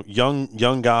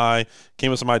young guy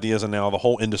came with some ideas and now the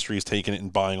whole industry is taking it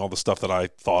and buying all the stuff that I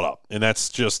thought up. And that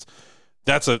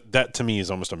to me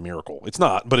is almost a miracle. It's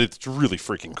not, but it's really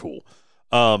freaking cool.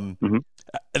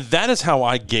 That is how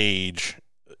I gauge,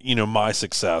 my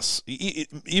success,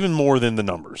 even more than the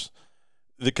numbers,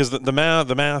 because the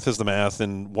math is the math,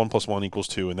 and 1 + 1 =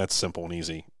 2, and that's simple and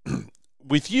easy.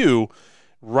 With you,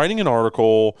 writing an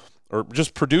article or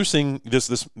just producing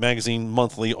this magazine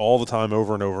monthly all the time,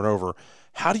 over and over and over,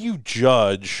 how do you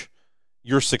judge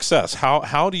your success?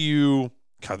 How do you?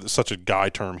 God, it's such a guy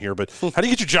term here, but how do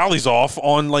you get your jollies off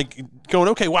on going,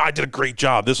 okay, wow, I did a great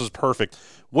job. This was perfect.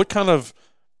 What kind of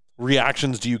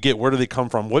reactions do you get? Where do they come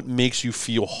from? What makes you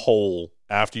feel whole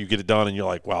after you get it done and you're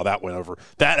like, wow, that went over,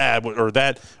 that ad or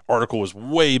that article was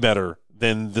way better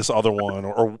than this other one,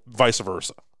 or vice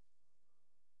versa?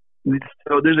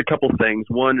 So there's a couple things.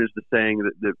 One is the saying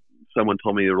that someone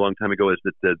told me a long time ago is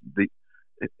that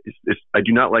I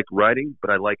do not like writing,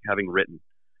 but I like having written.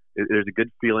 There's a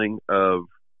good feeling of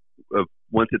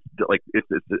once it's like it's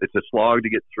a slog to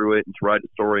get through it and to write a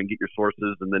story and get your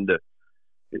sources and then to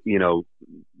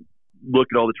look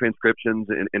at all the transcriptions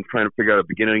and trying to figure out a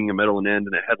beginning, a middle, and end,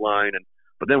 and a headline.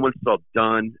 But then once it's all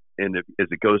done, and as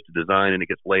it goes to design and it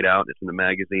gets laid out, it's in the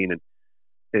magazine,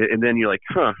 and then you're like,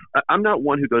 I'm not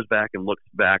one who goes back and looks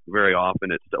back very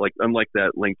often. It's like, unlike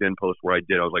that LinkedIn post where I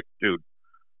was like, dude,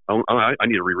 I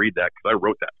need to reread that because I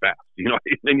wrote that fast.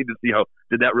 I need to see how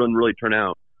did that really turn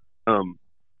out.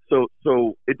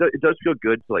 So it does feel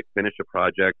good to finish a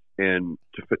project and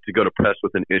to go to press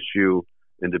with an issue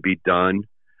and to be done.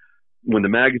 When the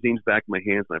magazine's back in my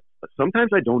hands,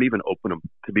 sometimes I don't even open them,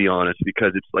 to be honest,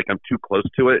 because it's like I'm too close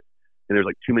to it and there's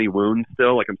too many wounds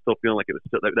still. I'm still feeling like it was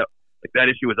still that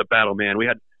issue was a battle, man. We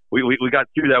got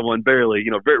through that one barely.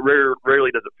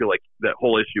 Rarely does it feel like that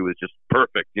whole issue is just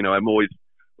perfect. I'm always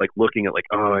looking at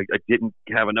I didn't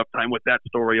have enough time with that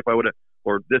story if I would have,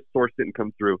 or this source didn't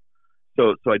come through.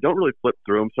 So I don't really flip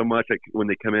through them so much. When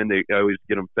they come in, I always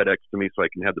get them FedEx to me so I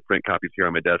can have the print copies here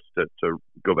on my desk to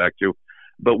go back to.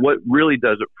 But what really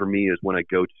does it for me is when I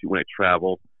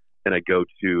travel and I go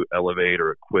to Elevate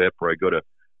or Equip, or I go to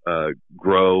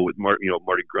Grow with Marty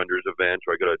Grunder's event,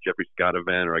 or I go to a Jeffrey Scott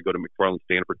event, or I go to McFarland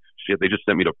Stanford. Shit, they just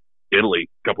sent me to Italy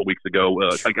a couple of weeks ago.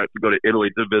 I got to go to Italy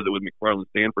to visit with McFarland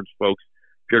Stanford's folks,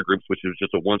 peer groups, which was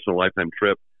just a once in a lifetime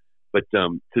trip. But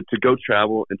to go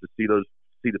travel and to see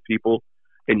the people,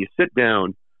 and you sit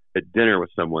down at dinner with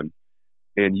someone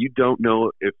and you don't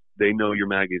know if they know your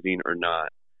magazine or not.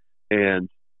 And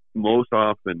most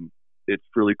often it's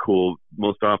really cool.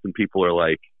 Most often people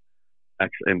are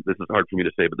actually, and this is hard for me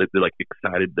to say, but they're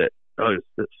excited that,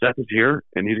 Seth is here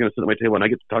and he's going to sit at my table and I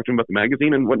get to talk to him about the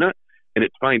magazine and whatnot. And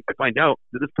it's fine. I find out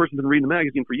that this person's been reading the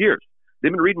magazine for years.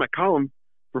 They've been reading my column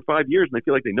for 5 years and they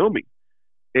feel like they know me.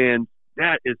 And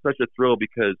that is such a thrill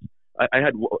because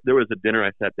there was a dinner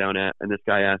I sat down at and this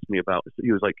guy asked me about,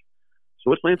 he was like,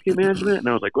 so what's landscape management? And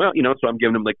I was like, well, so I'm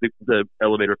giving him the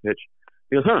elevator pitch.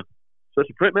 He goes, so it's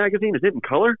a print magazine? Is it in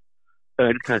color? And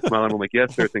I just kind of smiled and I'm like,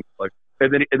 yes, sir.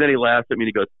 And then he laughs at me and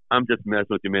he goes, I'm just messing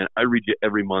with you, man. I read you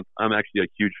every month. I'm actually a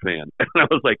huge fan. And I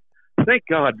was like, thank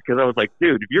God, because I was like,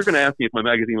 dude, if you're going to ask me if my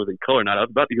magazine was in color or not,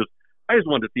 he goes, I just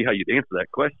wanted to see how you'd answer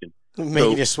that question.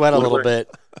 Made you sweat a little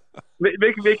bit.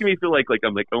 making me feel like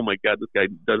I'm like, oh my god, this guy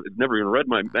has never even read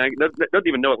my mag, doesn't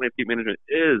even know what landscape management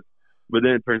is. But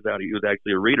then it turns out he was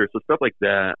actually a reader. So stuff like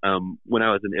that. When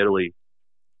I was in Italy,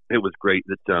 it was great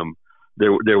that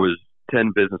there was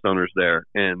 10 business owners there,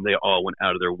 and they all went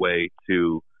out of their way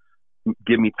to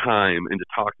give me time and to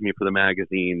talk to me for the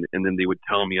magazine, and then they would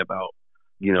tell me about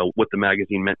what the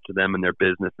magazine meant to them and their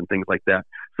business and things like that.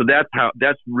 So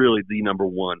that's really the number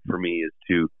one for me, is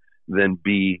to then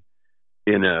be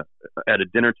at a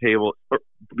dinner table or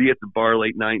be at the bar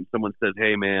late night and someone says,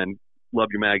 hey man, love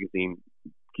your magazine,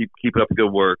 keep up the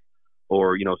good work.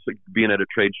 Or being at a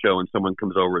trade show and someone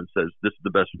comes over and says, this is the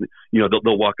best,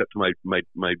 they'll walk up to my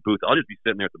booth. I'll just be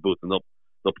sitting there at the booth and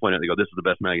they'll point out, they go, this is the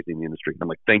best magazine in the industry. I'm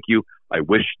like, thank you. I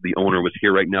wish the owner was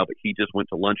here right now, but he just went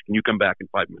to lunch. Can you come back in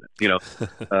 5 minutes?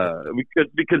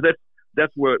 Because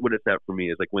that's what it's at for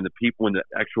me, is like when the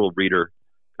actual reader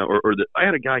I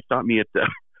had a guy stop me at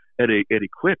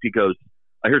Equip. He goes,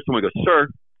 I heard someone go,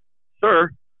 sir,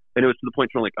 and it was to the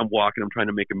point where I'm walking, I'm trying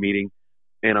to make a meeting,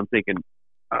 and I'm thinking,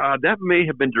 that may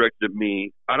have been directed at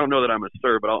me. I don't know that I'm a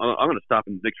sir, but I'm going to stop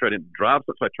and make sure I didn't drop.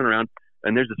 So I turn around,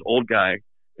 and there's this old guy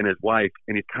and his wife,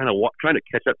 and he's kind of trying to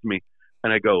catch up to me.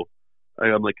 And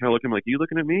I'm like, kind of looking, I'm like, you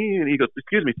looking at me? And he goes,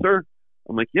 excuse me, sir.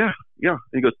 I'm like, yeah. And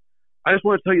he goes, I just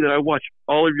want to tell you that I watch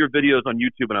all of your videos on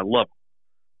YouTube, and I love them.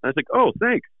 And I was like, oh,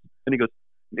 thanks. And he goes,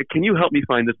 can you help me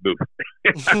find this booth?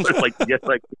 I was like, yes,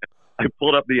 I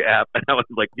pulled up the app, and I was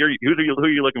like, who are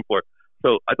you looking for?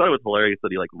 So I thought it was hilarious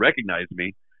that he recognized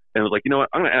me and was like, you know what,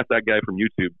 I'm going to ask that guy from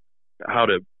YouTube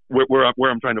where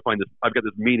I'm trying to find this. I've got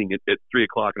this meeting at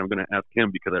 3:00, and I'm going to ask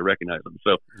him because I recognize him.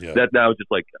 So that was just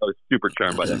I was super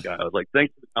charmed by that guy. I was like,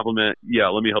 thanks for the compliment. Yeah,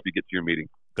 let me help you get to your meeting.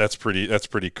 That's pretty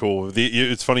cool.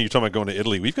 It's funny you're talking about going to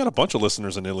Italy. We've got a bunch of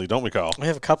listeners in Italy, don't we, Kyle? We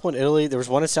have a couple in Italy. There was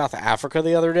one in South Africa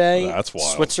the other day. That's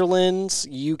wild. Switzerland,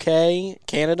 UK,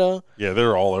 Canada. Yeah,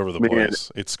 they're all over the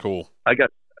place. It's cool. I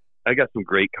got some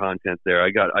great content there.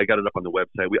 I got it up on the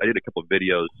website. I did a couple of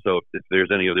videos. So if there's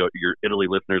any of your Italy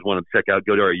listeners want to check out,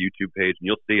 go to our YouTube page and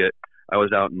you'll see it. I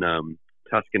was out in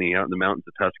Tuscany, out in the mountains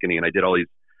of Tuscany, and I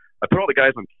put all the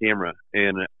guys on camera,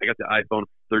 and I got the iPhone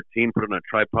 13, put it on a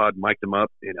tripod, mic'd them up,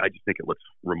 and I just think it looks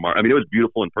remarkable. I mean, it was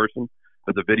beautiful in person,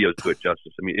 but the videos do it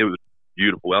justice. I mean, it was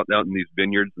beautiful out in these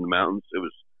vineyards in the mountains. It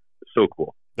was so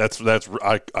cool.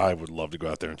 I would love to go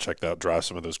out there and check that out, drive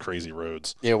some of those crazy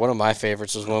roads. Yeah, one of my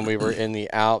favorites was when we were in the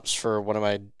Alps for one of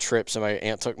my trips that my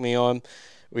aunt took me on.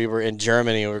 We were in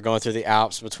Germany. We were going through the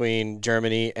Alps between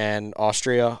Germany and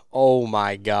Austria. Oh,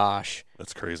 my gosh.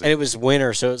 That's crazy. And it was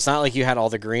winter, so it's not like you had all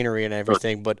the greenery and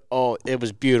everything, but, it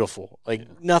was beautiful.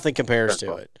 Nothing compares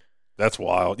to it. That's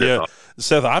wild. Yeah.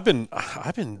 Seth, I've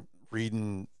been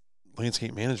reading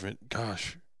landscape management,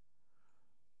 gosh,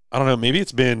 I don't know, maybe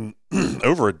it's been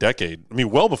over a decade. I mean,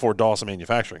 well before Dawson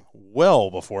Manufacturing. Well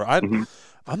before. I'm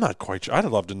not quite sure. I'd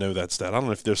love to know that stat. I don't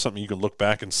know if there's something you can look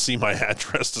back and see my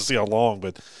address to see how long,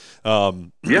 but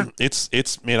yeah,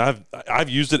 it's man, I've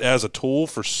used it as a tool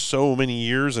for so many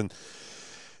years, and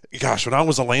gosh, when I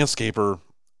was a landscaper,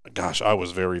 I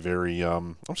was very, very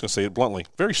I'm just gonna say it bluntly,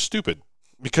 very stupid,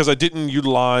 because I didn't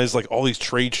utilize all these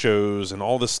trade shows and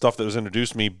all this stuff that was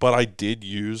introduced to me, but I did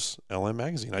use LM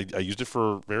Magazine. I used it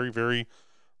for a very, very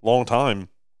long time.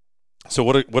 So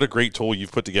what a great tool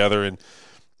you've put together, and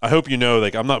I hope you know,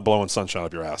 I'm not blowing sunshine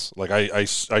up your ass.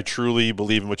 I truly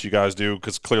believe in what you guys do,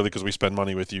 because we spend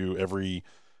money with you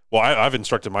I've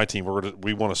instructed my team.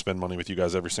 We want to spend money with you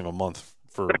guys every single month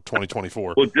for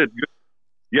 2024. Well, good.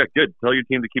 Yeah, good. Tell your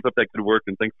team to keep up that good work,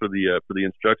 and thanks for the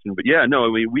instruction. But yeah, no,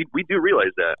 I mean, we do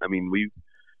realize that. I mean,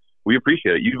 we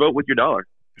appreciate it. You vote with your dollar.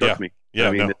 Trust me. Yeah,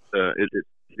 I mean,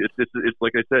 it's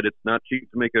like I said, it's not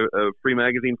cheap to make a free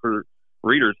magazine for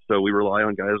readers. So we rely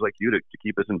on guys like you to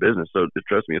keep us in business. So just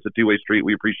trust me, it's a two-way street.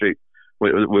 We appreciate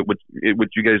what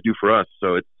you guys do for us.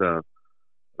 So it's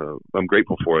I'm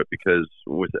grateful for it, because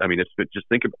just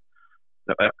think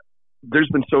about. There's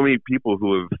been so many people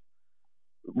who have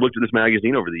looked at this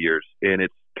magazine over the years, and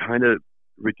it's kind of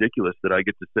ridiculous that I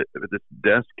get to sit at this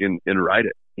desk and write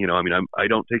it. I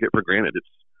don't take it for granted.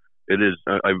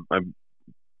 I'm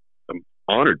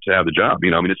honored to have the job.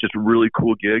 It's just a really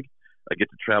cool gig. I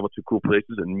get to travel to cool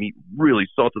places and meet really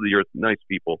salt of the earth, nice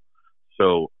people.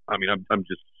 So, I'm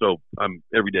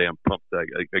every day I'm pumped that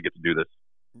I get to do this.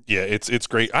 Yeah, it's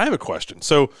great. I have a question.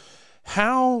 So,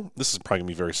 this is probably gonna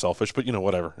be very selfish, but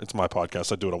whatever. It's my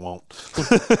podcast. I do what I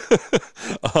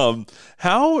want.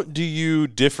 How do you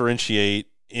differentiate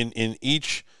in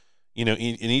each, in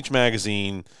each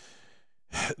magazine?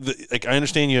 I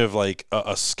understand you have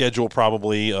a schedule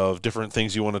probably of different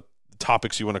things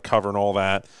topics you want to cover and all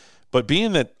that. But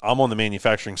being that I'm on the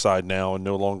manufacturing side now and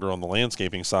no longer on the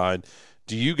landscaping side,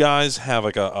 do you guys have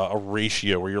like a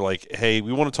ratio where you're like, hey,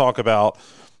 we want to talk about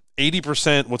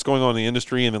 80% what's going on in the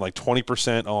industry and then like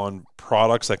 20% on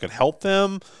products that could help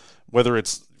them, whether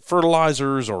it's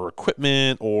fertilizers or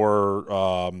equipment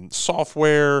or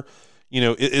software?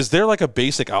 Is there like a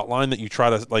basic outline that you try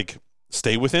to like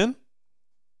stay within?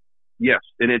 Yes,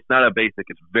 and it's not a basic.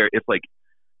 It's like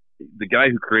the guy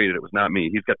who created it was not me.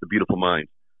 He's got the beautiful mind.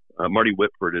 Marty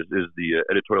Whitford is the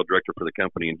editorial director for the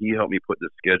company, and he helped me put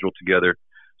this schedule together.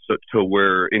 So to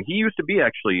where, and he used to be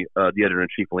actually the editor in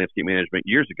chief of landscape management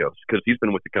years ago, because he's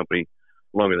been with the company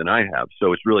longer than I have.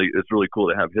 So it's really cool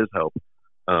to have his help.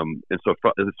 And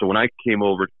so when I came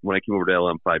over to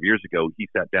LM 5 years ago, he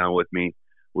sat down with me.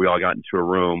 We all got into a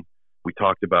room. We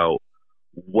talked about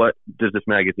what does this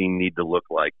magazine need to look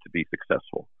like to be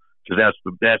successful. So that's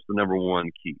the number one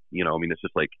key. It's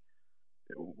just like,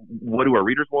 what do our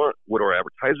readers want? What do our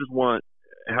advertisers want?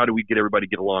 How do we get everybody to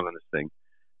get along on this thing?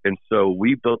 And so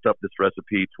we built up this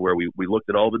recipe to where we looked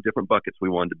at all the different buckets we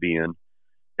wanted to be in,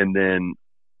 and then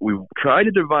we tried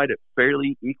to divide it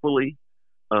fairly equally.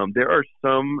 There are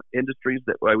some industries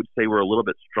that I would say we're a little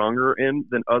bit stronger in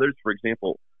than others. For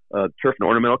example, turf and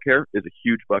ornamental care is a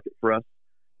huge bucket for us,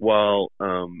 while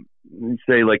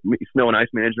say like snow and ice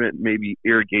management, maybe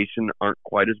irrigation aren't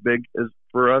quite as big as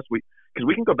for us. Because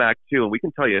we can go back to and we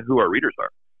can tell you who our readers are.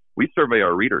 We survey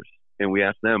our readers and we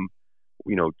ask them,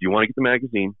 do you want to get the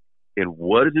magazine, and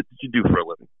what is it that you do for a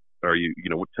living? Are you,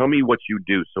 tell me what you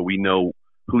do so we know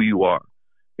who you are.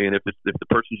 And if the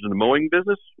person's in the mowing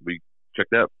business, we check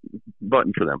that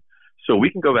button for them. So we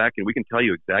can go back and we can tell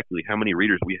you exactly how many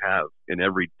readers we have in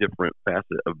every different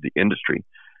facet of the industry.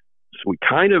 So we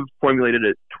kind of formulated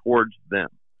it towards them.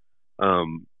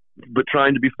 But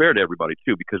trying to be fair to everybody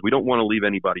too, because we don't want to leave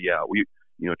anybody out.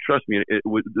 Trust me,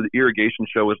 the irrigation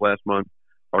show was last month.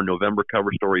 Our November cover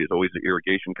story is always the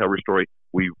irrigation cover story.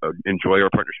 We enjoy our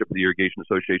partnership with the Irrigation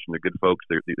Association. They're good folks.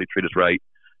 They treat us right.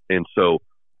 And so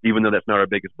even though that's not our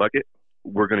biggest bucket,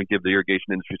 we're going to give the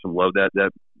irrigation industry some love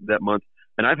that month.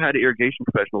 And I've had irrigation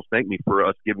professionals thank me for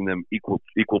us giving them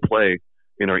equal play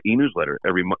in our e-newsletter.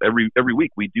 Every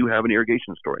week we do have an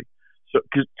irrigation story. So,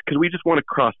 because we just want to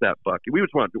cross that bucket. We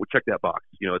just want to check that box,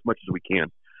 as much as we can.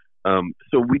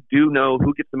 So we do know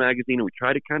who gets the magazine, and we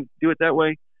try to kind of do it that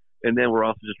way. And then we're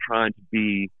also just trying to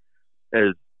be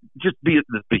the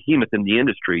behemoth in the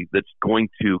industry that's going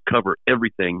to cover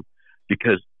everything.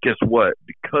 Because guess what?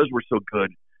 Because we're so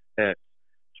good at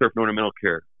turf and ornamental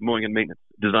care, mowing and maintenance,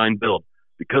 design build,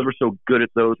 because we're so good at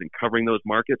those and covering those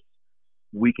markets,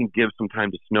 we can give some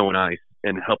time to snow and ice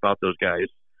and help out those guys.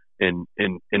 And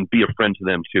be a friend to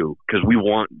them too, because we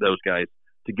want those guys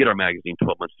to get our magazine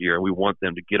 12 months a year, and we want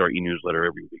them to get our e-newsletter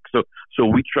every week. So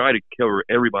we try to cover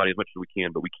everybody as much as we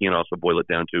can, but we can also boil it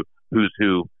down to who's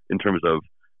who in terms of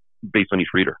based on each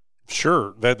reader.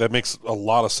 Sure, that makes a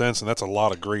lot of sense, and that's a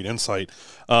lot of great insight.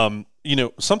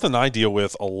 Something I deal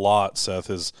with a lot, Seth,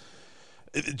 is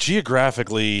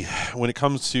geographically when it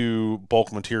comes to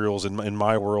bulk materials in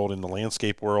my world, in the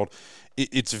landscape world.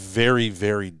 It's very,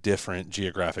 very different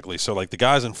geographically. So like the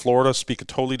guys in Florida speak a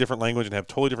totally different language and have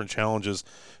totally different challenges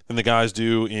than the guys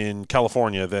do in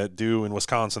California, that do in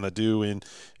Wisconsin, that do in,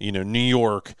 New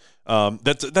York.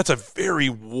 That's a very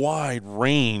wide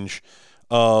range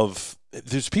of,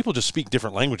 there's people just speak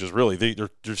different languages, really.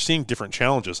 They're seeing different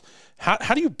challenges.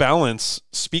 How do you balance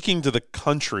speaking to the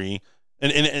country?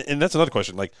 And that's another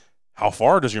question. Like, how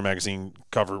far does your magazine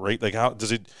cover, right? Like,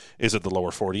 is it the lower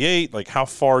 48? Like, how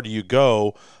far do you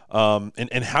go?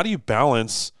 And how do you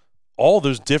balance all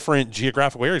those different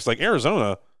geographical areas? Like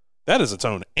Arizona, that is its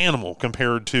own animal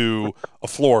compared to a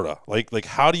Florida. Like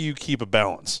how do you keep a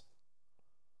balance?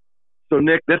 So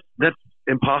Nick, that's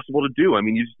impossible to do. I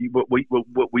mean, what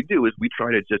we do is we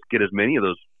try to just get as many of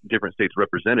those different states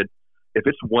represented. If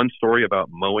it's one story about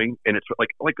mowing, and it's like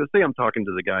let's say I'm talking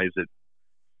to the guys at,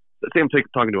 let's say I'm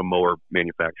talking to a mower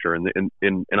manufacturer, and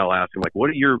I'll ask him, like, what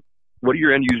are your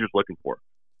end users looking for?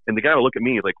 And the guy will look at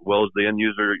me like, well, is the end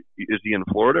user, is he in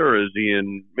Florida or is he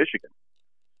in Michigan?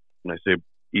 And I say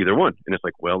either one, and it's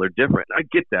like, well, they're different. I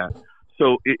get that.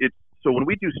 So so when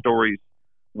we do stories,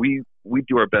 we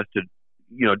do our best to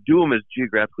do them as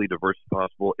geographically diverse as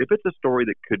possible. If it's a story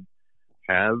that could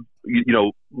have,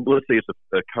 let's say it's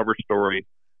a cover story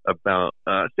about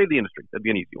state of the industry, that'd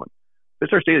be an easy one.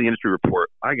 It's our state of the industry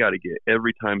report. I got to get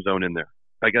every time zone in there.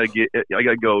 I got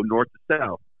to go north to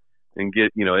south and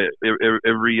get,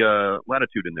 every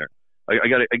latitude in there. I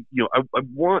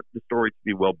want the story to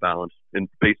be well balanced and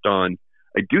based on,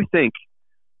 I do think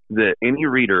that any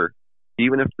reader,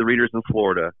 even if the reader's in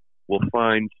Florida, will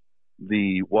find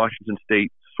the Washington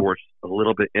State source a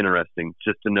little bit interesting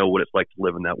just to know what it's like to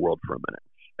live in that world for a minute.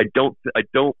 I don't,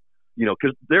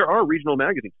 because there are regional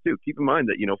magazines too. Keep in mind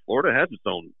that, Florida has its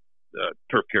own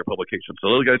turf care publication. So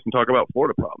those guys can talk about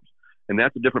Florida problems. And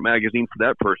that's a different magazine for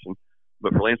that person.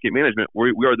 But for landscape management,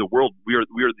 we are the world. We are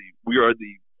the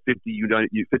 50 U.S.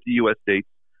 states,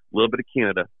 a little bit of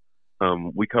Canada.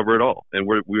 We cover it all, and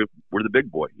we're the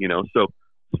big boy, So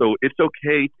it's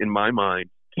okay in my mind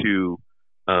to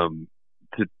tell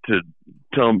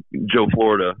Joe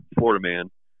Florida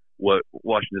man what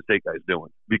Washington State guy's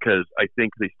doing, because I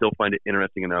think they still find it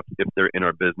interesting enough if they're in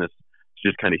our business to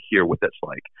just kind of hear what that's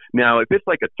like. Now, if it's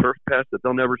like a turf pest that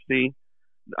they'll never see,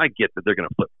 I get that they're going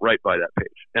to flip right by that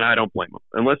page, and I don't blame them.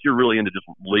 Unless you're really into just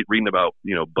reading about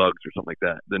bugs or something like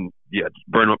that, then yeah, just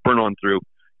burn on through.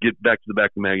 Get back to the back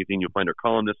of the magazine. You'll find our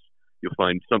columnists. You'll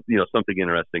find something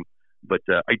interesting. But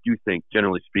I do think,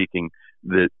 generally speaking,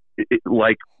 that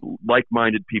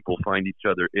like-minded people find each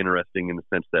other interesting in the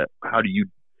sense that how do you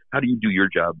do your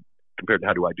job compared to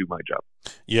how do I do my job?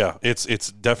 Yeah,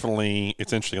 it's definitely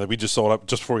interesting. Like, we just sold up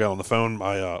just before we got on the phone.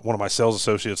 My one of my sales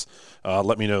associates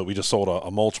let me know we just sold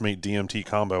a Mulchmate DMT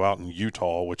combo out in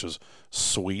Utah, which is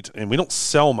sweet. And we don't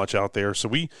sell much out there, so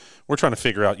we're trying to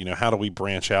figure out how do we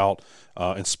branch out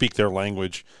and speak their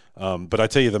language. But I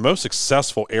tell you, the most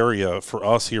successful area for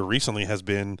us here recently has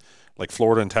been like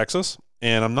Florida and Texas.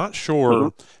 And I'm not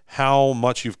sure how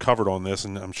much you've covered on this,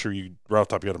 and I'm sure right off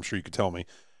the top of your head, I'm sure you could tell me.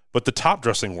 But the top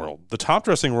dressing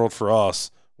world for us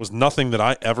was nothing that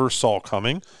I ever saw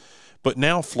coming. But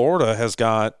now Florida has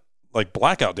got like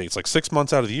blackout dates, like 6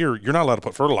 months out of the year, you're not allowed to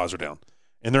put fertilizer down.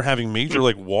 And they're having major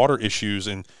like water issues.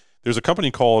 And there's a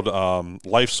company called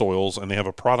Life Soils, and they have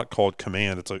a product called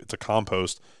Command. It's a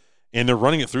compost. And they're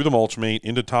running it through the Mulchmate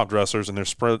into top dressers, and they're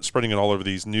spreading it all over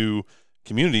these new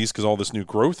communities because all this new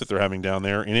growth that they're having down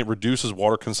there, and it reduces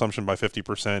water consumption by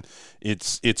 50%.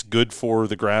 It's good for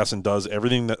the grass and does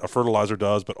everything that a fertilizer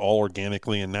does, but all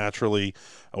organically and naturally,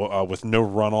 with no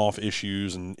runoff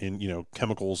issues and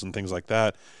chemicals and things like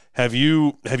that. Have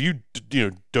you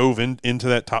dove into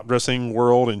that top dressing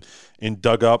world and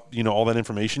dug up all that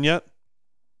information yet?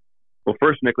 Well,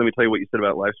 first, Nick, let me tell you what you said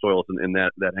about Life Soils and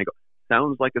that angle.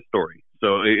 Sounds like a story.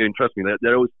 So, and trust me,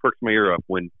 that always perks my ear up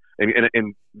when.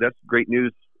 And that's great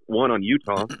news, one, on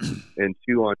Utah, and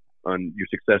two, on your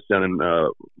success down in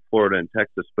Florida and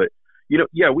Texas. But,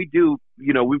 we do,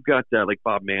 we've got, like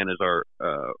Bob Mann is our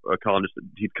columnist.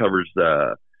 He covers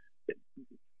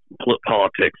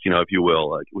politics, if you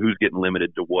will, like who's getting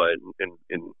limited to what,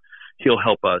 and he'll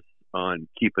help us on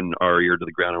keeping our ear to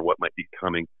the ground on what might be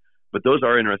coming. But those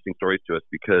are interesting stories to us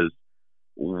because,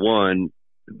 one,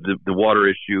 the water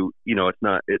issue, it's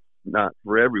not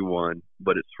for everyone,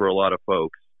 but it's for a lot of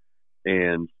folks,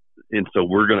 and so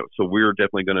we're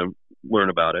definitely gonna learn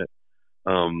about it.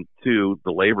 Two,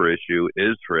 the labor issue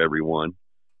is for everyone,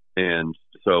 and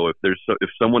so if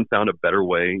someone found a better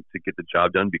way to get the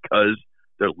job done because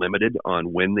they're limited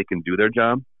on when they can do their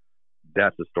job,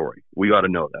 that's a story. We ought to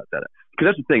know that because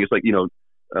that's the thing. It's like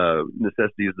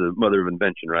necessity is the mother of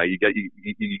invention, right? You got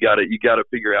to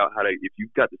figure out how to, if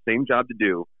you've got the same job to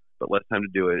do but less time to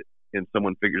do it, and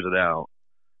someone figures it out,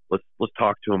 let's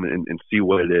talk to them and see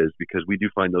what it is, because we do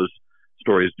find those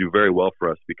stories do very well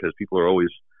for us because people are always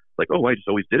like, oh, I just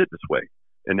always did it this way,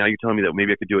 and now you're telling me that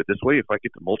maybe I could do it this way if I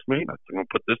get to Mulchmate. I'm going to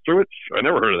put this through it. I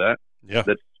never heard of that. Yeah,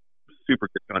 that's super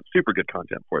good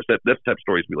content for us. That's the type of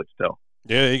stories we like to tell.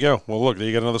 Yeah, there you go. Well, look,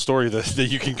 you got another story that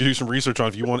you can do some research on.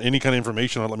 If you want any kind of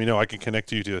information on it, let me know. I can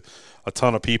connect you to a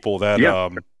ton of people that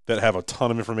that have a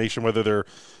ton of information, whether they're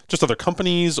just other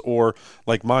companies or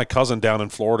like my cousin down in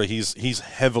Florida. He's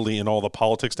heavily in all the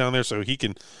politics down there, so he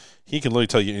can literally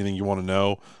tell you anything you want to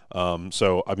know.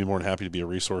 So I'd be more than happy to be a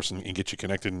resource and get you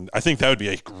connected. And I think that would be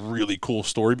a really cool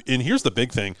story. And here's the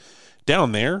big thing.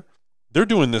 Down there, they're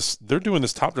doing this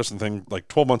top dressing thing like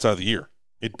 12 months out of the year.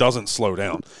 It doesn't slow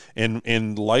down.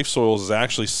 And Life Soils is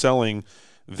actually selling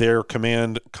their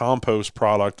Command compost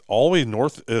product all the way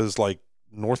north is like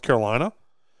North Carolina.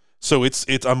 So it's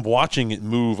I'm watching it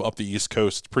move up the East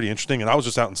Coast. It's pretty interesting. And I was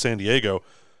just out in San Diego.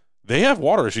 They have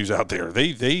water issues out there.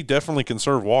 They definitely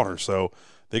conserve water. So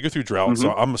they go through drought. Mm-hmm.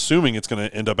 So I'm assuming it's going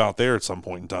to end up out there at some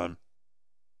point in time.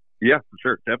 Yeah, for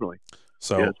sure. Definitely.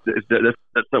 So yeah,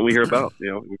 that's something we hear about,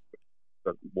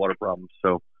 water problems.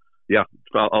 So yeah,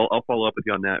 I'll follow up with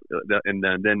you on that. And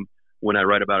then when I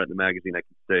write about it in the magazine, I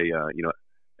can say,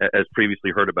 as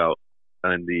previously heard about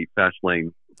in the Fast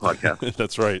Lane podcast.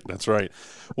 That's right. That's right.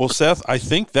 Well, Seth, I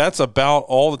think that's about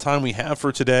all the time we have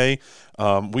for today.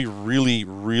 We really,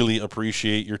 really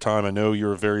appreciate your time. I know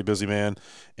you're a very busy man,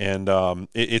 and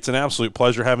it's an absolute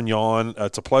pleasure having you on.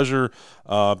 It's a pleasure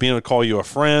being able to call you a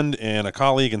friend and a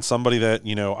colleague and somebody that,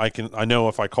 I know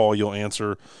if I call you'll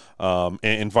answer,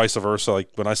 and vice versa. Like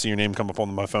when I see your name come up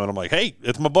on my phone, I'm like, hey,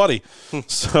 it's my buddy.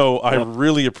 So I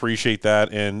really appreciate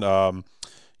that. And,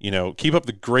 keep up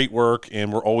the great work,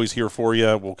 and we're always here for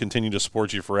you. We'll continue to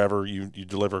support you forever. You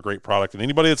deliver a great product. And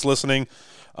anybody that's listening,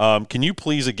 can you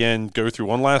please, again, go through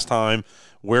one last time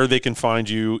where they can find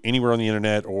you anywhere on the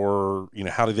internet, or,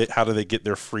 how do they get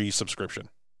their free subscription?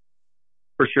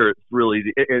 For sure. It's really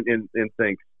easy. And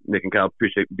thanks, Nick and Kyle.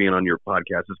 Appreciate being on your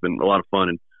podcast. It's been a lot of fun,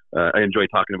 and I enjoy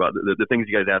talking about the things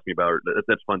you guys ask me about.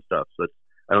 That's fun stuff. So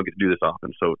I don't get to do this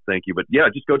often, so thank you. But yeah,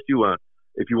 just go to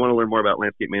if you want to learn more about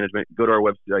landscape management, go to our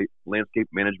website,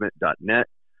 landscapemanagement.net.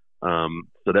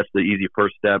 So that's the easy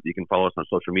first step. You can follow us on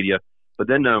social media. But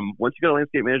then once you go to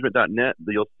landscapemanagement.net,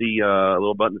 you'll see a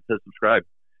little button that says subscribe.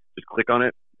 Just click on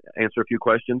it, answer a few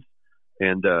questions,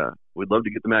 and we'd love to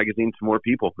get the magazine to more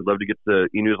people. We'd love to get the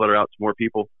e-newsletter out to more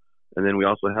people. And then we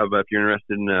also have, if you're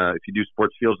interested in, if you do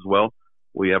sports fields as well,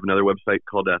 we have another website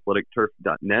called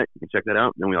athleticturf.net. You can check that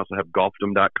out. And then we also have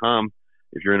golfdom.com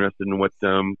if you're interested in what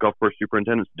golf course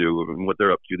superintendents do and what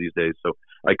they're up to these days. So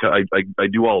I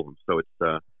do all of them. So it's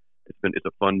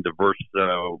a fun, diverse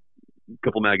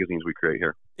couple magazines we create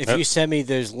here. If you send me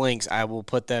those links, I will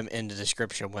put them in the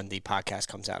description when the podcast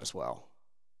comes out as well.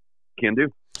 Can do.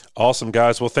 Awesome,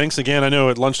 guys. Well, thanks again. I know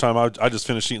at lunchtime I just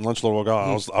finished eating lunch a little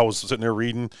while ago. I was sitting there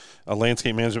reading a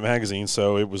landscape management magazine,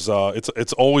 so it was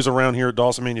it's always around here at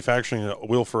Dawson Manufacturing. It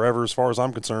will forever, as far as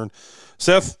I'm concerned.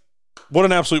 Seth, what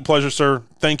an absolute pleasure, sir.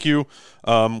 Thank you.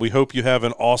 We hope you have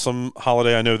an awesome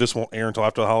holiday. I know this won't air until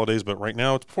after the holidays, but right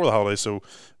now it's before the holidays. So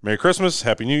Merry Christmas,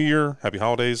 Happy New Year, Happy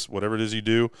Holidays, whatever it is you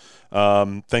do.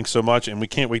 Thanks so much, and we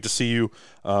can't wait to see you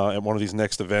at one of these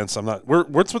next events.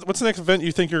 What's the next event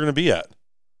you think you're going to be at?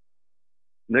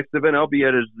 Next event I'll be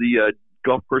at is the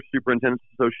Golf Course Superintendents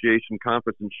Association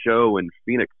Conference and Show in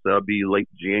Phoenix. That'll be late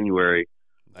January.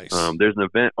 Nice. There's an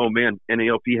event. Oh, man,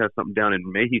 NALP has something down in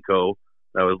Mexico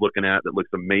that I was looking at that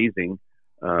looks amazing.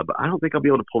 But I don't think I'll be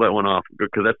able to pull that one off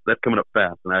because that's coming up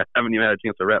fast, and I haven't even had a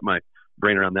chance to wrap my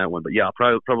brain around that one. But yeah,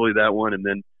 probably that one, and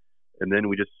then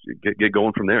we just get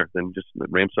going from there. Then just it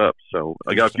ramps up. So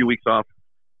I got a few weeks off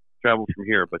travel from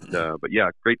here, but yeah,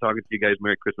 great talking to you guys.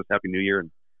 Merry Christmas, Happy New Year,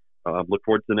 and look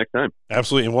forward to the next time.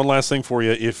 Absolutely. And one last thing for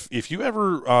you, if you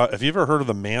ever heard of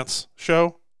the Mance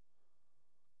show?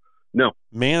 No.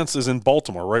 Mance is in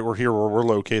Baltimore, right? Where we're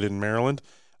located in Maryland.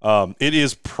 It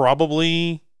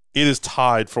is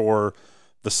tied for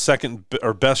the second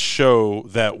or best show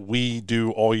that we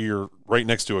do all year, right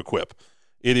next to Equip.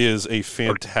 It is a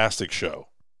fantastic show.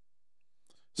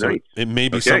 So Nice. it may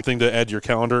be something to add to your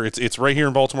calendar. It's right here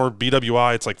in Baltimore,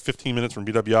 BWI. It's like 15 minutes from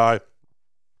BWI.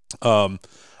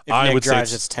 If I Nick would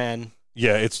drives, say it's 10.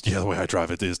 Yeah, the way I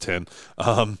drive it is 10.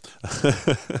 I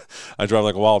drive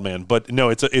like a wild man, but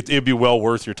no, it'd be well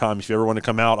worth your time if you ever want to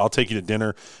come out. I'll take you to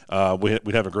dinner.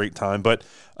 We'd have a great time. But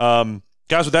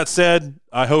guys, with that said,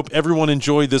 I hope everyone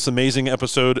enjoyed this amazing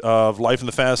episode of Life in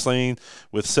the Fast Lane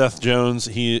with Seth Jones.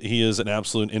 He is an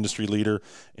absolute industry leader.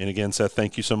 And again, Seth,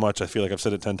 thank you so much. I feel like I've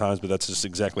said it 10 times, but that's just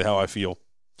exactly how I feel.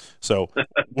 So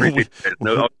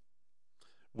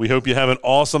we hope you have an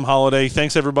awesome holiday.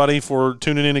 Thanks, everybody, for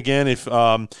tuning in again. If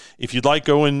you'd like,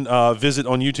 go and visit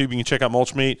on YouTube. You can check out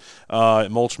Mulchmate.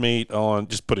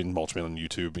 Just put in Mulchmate on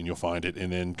YouTube, and you'll find it.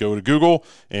 And then go to Google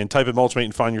and type in Mulchmate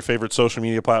and find your favorite social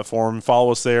media platform.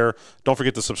 Follow us there. Don't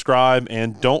forget to subscribe.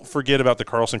 And don't forget about the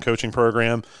Carlson Coaching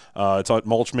Program. It's at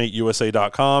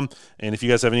mulchmateusa.com. And if you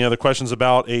guys have any other questions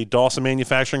about a Dawson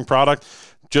Manufacturing product,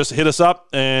 just hit us up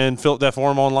and fill out that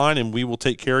form online, and we will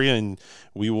take care of you, and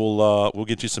we'll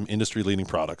get you some industry-leading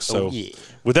products. So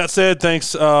with that said,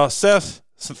 thanks, Seth.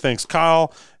 Thanks,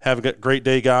 Kyle. Have a great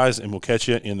day, guys, and we'll catch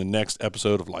you in the next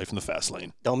episode of Life in the Fast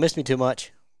Lane. Don't miss me too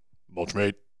much.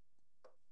 Mulchmate.